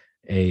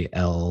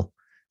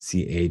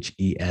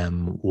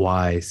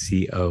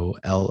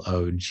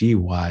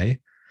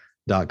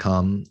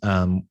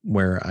alchemmycology.com,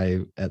 where I,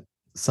 at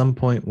some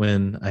point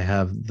when I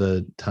have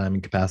the time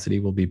and capacity,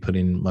 will be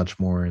putting much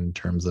more in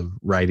terms of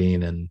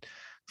writing and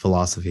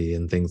philosophy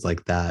and things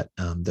like that.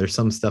 There's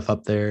some stuff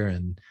up there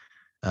and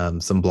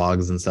some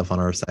blogs and stuff on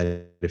our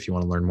site if you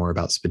want to learn more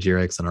about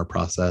spagyrics and our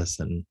process.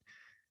 And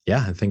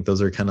yeah, I think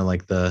those are kind of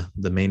like the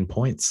main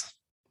points.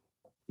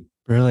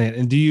 Brilliant.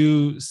 And do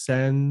you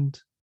send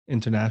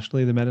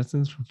internationally the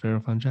medicines from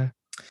Feral Fungi?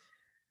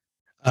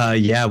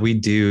 Yeah, we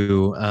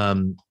do.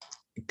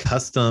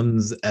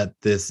 Customs at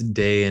this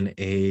day and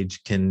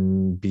age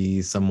can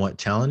be somewhat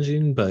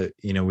challenging, but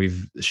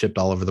we've shipped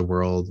all over the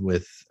world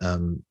with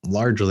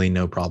largely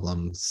no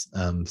problems.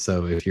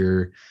 So if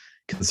you're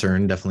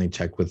concerned, definitely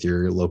check with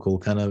your local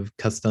kind of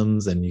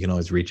customs, and you can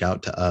always reach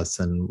out to us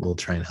and we'll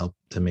try and help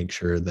to make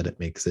sure that it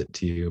makes it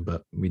to you.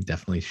 But we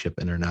definitely ship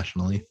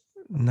internationally.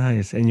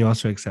 Nice. And you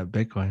also accept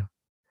Bitcoin?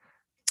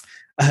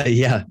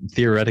 Yeah,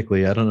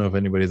 theoretically. I don't know if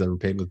anybody's ever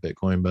paid with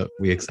Bitcoin, but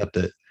we accept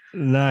it.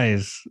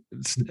 Nice.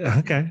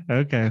 Okay.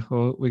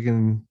 Well, we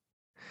can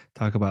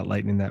talk about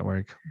Lightning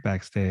Network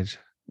backstage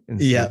and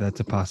see if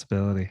that's a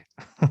possibility.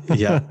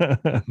 Yeah,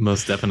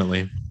 most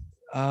definitely.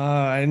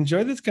 I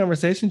enjoyed this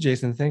conversation,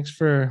 Jason. Thanks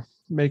for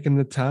making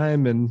the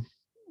time and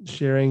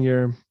sharing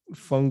your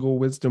fungal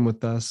wisdom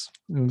with us.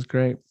 It was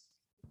great.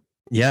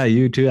 Yeah,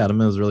 you too, Adam.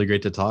 It was really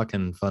great to talk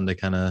and fun to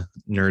kind of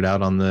nerd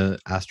out on the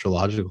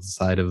astrological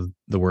side of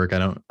the work. I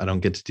don't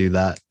get to do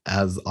that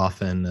as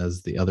often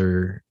as the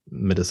other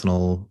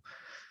medicinal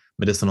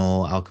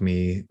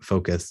alchemy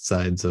focused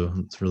side. So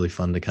it's really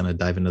fun to kind of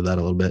dive into that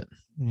a little bit.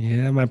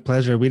 Yeah, my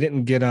pleasure. We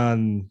didn't get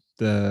on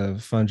the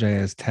fungi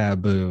as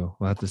taboo.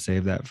 We'll have to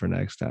save that for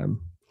next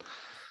time.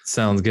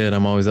 Sounds good.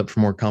 I'm always up for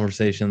more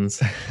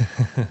conversations.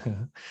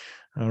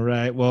 All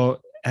right. Well,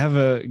 have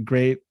a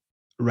great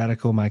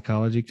Radical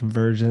Mycology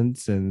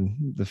convergence and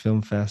the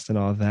film fest and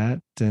all that.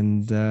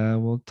 And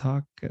we'll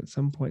talk at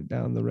some point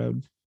down the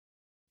road.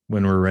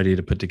 When we're ready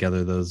to put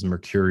together those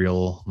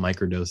mercurial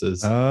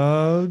microdoses.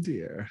 Oh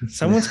dear.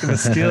 Someone's going to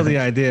steal the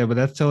idea, but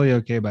that's totally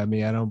okay by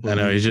me. I don't believe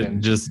I know, you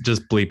should just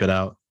bleep it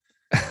out.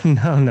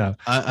 No.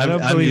 I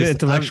don't believe in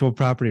intellectual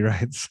property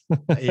rights.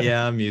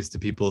 Yeah, I'm used to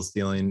people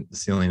stealing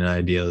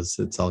ideas.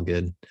 It's all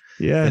good.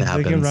 Yeah,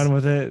 they can run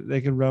with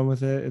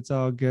it. It's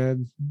all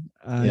good.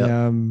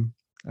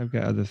 I've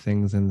got other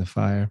things in the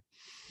fire.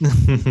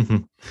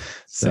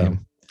 So,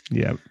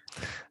 yeah.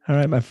 All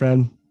right, my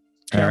friend.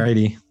 All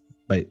righty.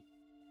 Bye.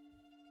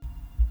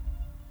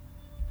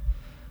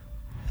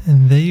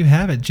 And there you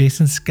have it,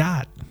 Jason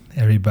Scott,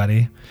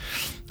 everybody.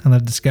 I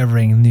love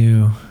discovering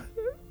new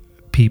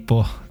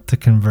people to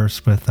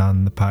converse with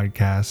on the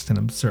podcast, and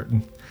I'm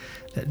certain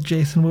that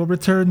Jason will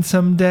return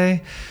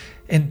someday.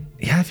 And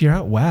yeah, if you're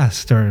out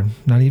west, or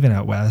not even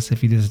out west,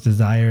 if you just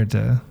desire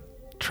to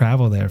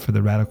travel there for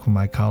the Radical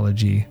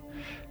Mycology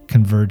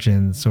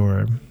convergence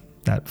or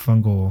that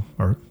fungal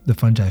or the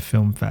Fungi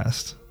Film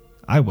Fest,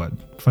 I would.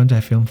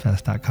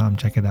 FungiFilmFest.com.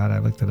 Check it out. I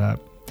looked it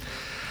up.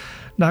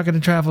 Not going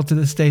to travel to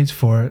the States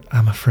for it,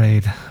 I'm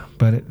afraid,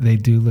 but they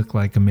do look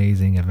like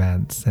amazing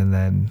events. And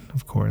then,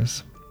 of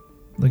course,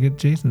 look at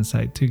Jason's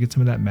site too. Get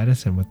some of that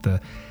medicine with the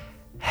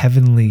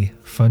Heavenly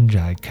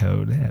Fungi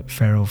code at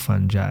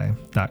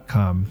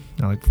feralfungi.com.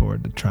 I look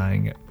forward to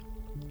trying it.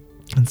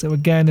 And so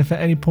again, if at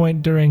any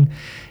point during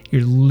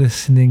your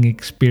listening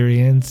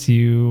experience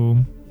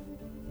you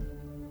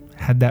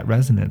had that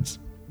resonance,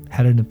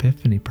 had an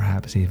epiphany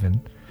perhaps even,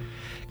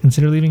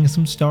 consider leaving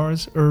some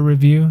stars or a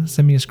review.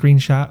 Send me a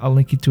screenshot. I'll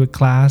link you to a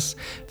class.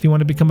 If you want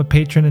to become a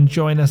patron and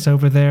join us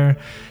over there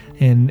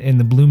in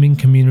the blooming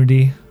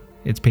community,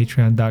 it's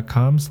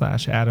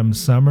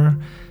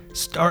patreon.com/AdamSummer.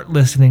 Start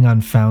listening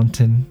on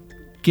Fountain.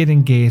 Get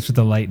engaged with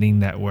the Lightning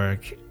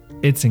Network.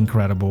 It's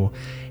incredible.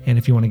 And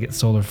if you want to get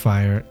solar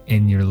fire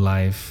in your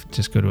life,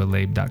 just go to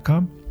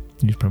alabe.com.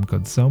 Use promo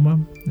code SOMA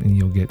and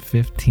you'll get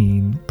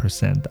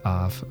 15%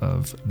 off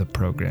of the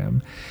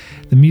program.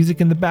 The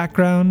music in the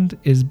background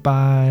is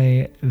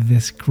by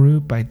this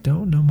group I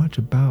don't know much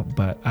about,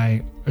 but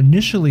I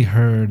initially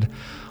heard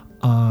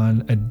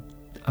on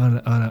on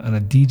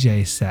a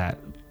DJ set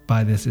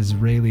by this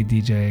Israeli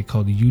DJ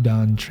called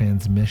Udon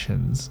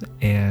Transmissions,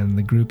 and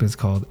the group is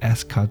called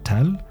Es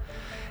Cartel,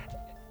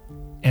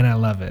 and I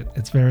love it.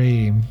 It's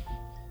very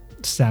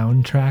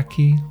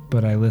soundtracky,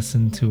 but I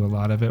listen to a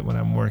lot of it when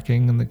I'm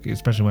working,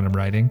 especially when I'm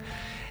writing.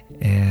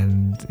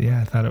 And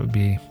yeah, I thought it would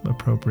be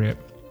appropriate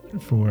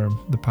for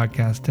the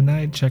podcast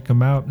tonight. Check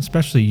them out,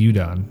 especially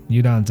Udon.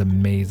 Udon's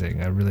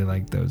amazing. I really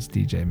like those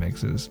DJ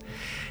mixes.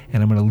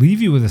 And I'm going to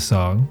leave you with a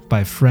song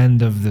by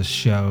friend of the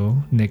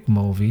show, Nick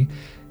Mulvey,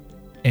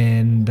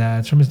 and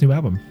it's from his new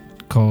album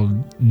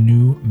called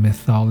New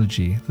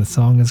Mythology. The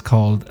song is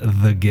called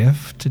The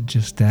Gift,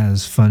 just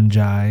as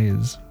fungi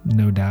is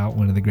no doubt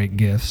one of the great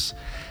gifts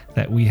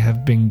that we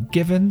have been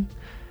given.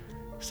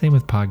 Same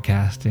with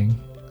podcasting,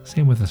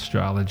 same with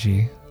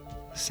astrology,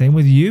 same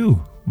with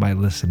you, my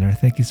listener.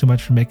 Thank you so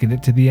much for making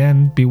it to the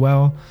end. Be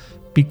well,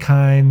 be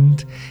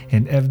kind,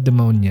 and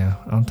evdaimonia.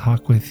 I'll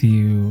talk with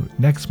you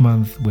next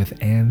month with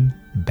Anne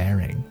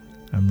Baring.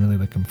 I'm really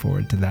looking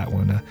forward to that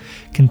one. A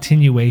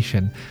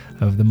continuation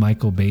of the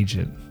Michael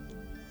Bajet,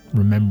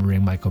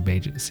 Remembering Michael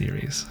Bajet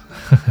series.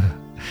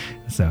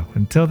 So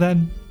until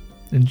then,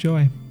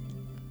 enjoy.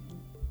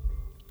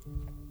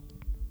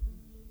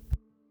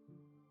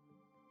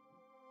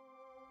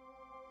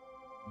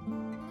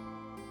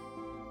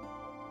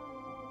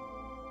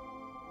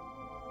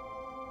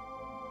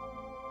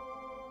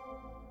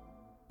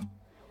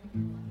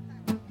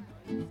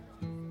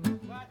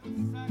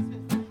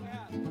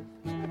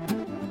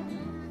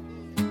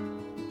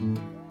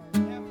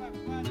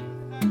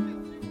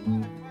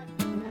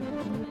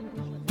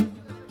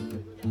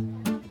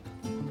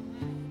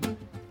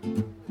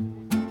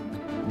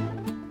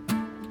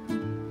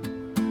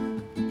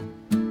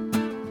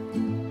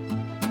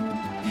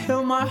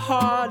 Fill my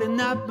heart in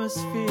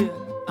atmosphere,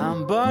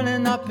 I'm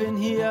burning up in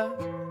here.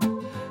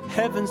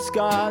 Heaven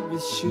scarred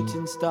with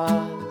shooting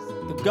stars,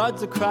 the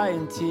gods are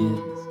crying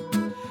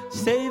tears.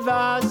 Save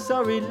our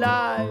sorry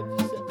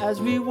lives as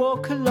we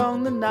walk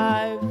along the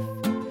knife,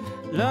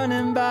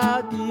 learning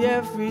about the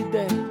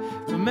everyday,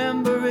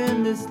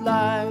 remembering this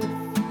life.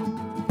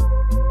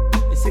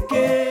 It's a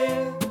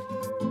gift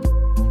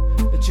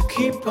that you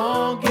keep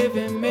on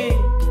giving me.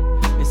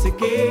 It's a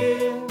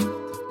gift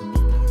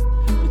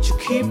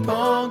keep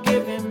on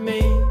giving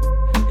me.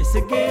 It's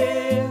a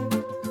gift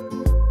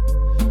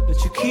that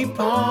you keep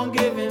on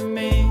giving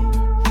me.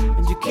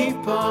 And you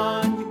keep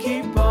on, you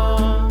keep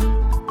on.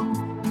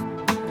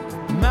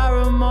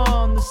 Marrow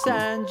on the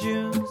sand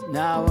dunes.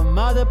 Now a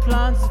mother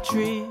plants a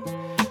tree.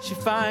 She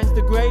finds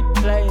the great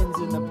plains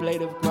in the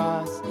blade of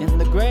grass, in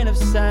the grain of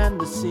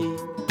sand the sea.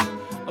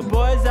 A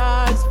boy's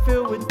eyes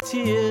fill with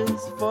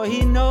tears, for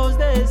he knows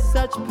there is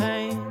such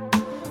pain.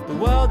 The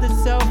world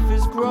itself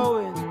is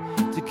growing.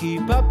 To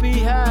keep up he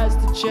has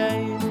to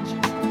change.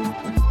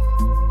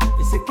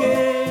 It's a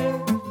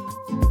gift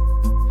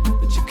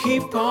that you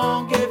keep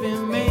on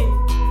giving me.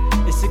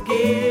 It's a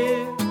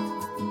gift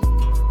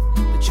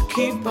that you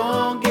keep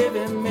on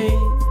giving me.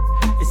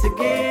 It's a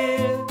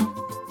gift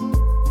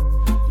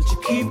that you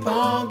keep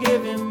on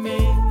giving me.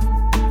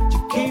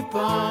 You keep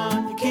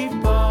on, you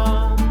keep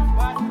on.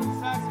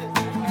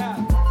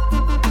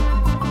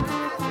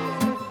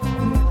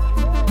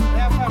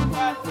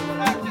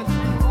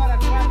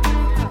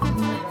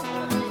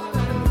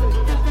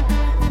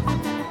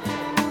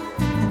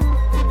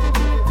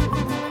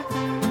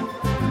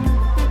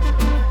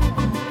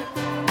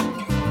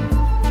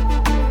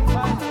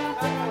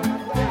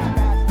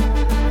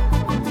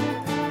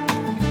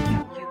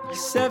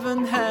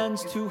 Seven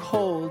hands to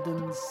hold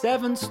and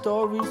 7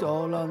 stories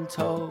all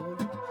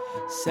untold.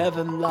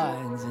 7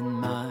 lines in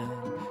mind,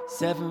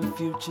 7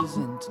 futures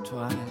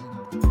intertwined.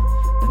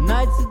 The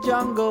night's a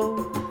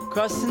jungle,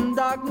 crossing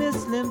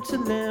darkness limb to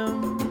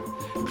limb.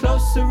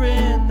 Closer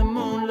in the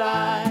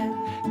moonlight,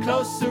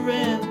 closer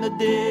in the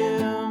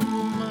dim.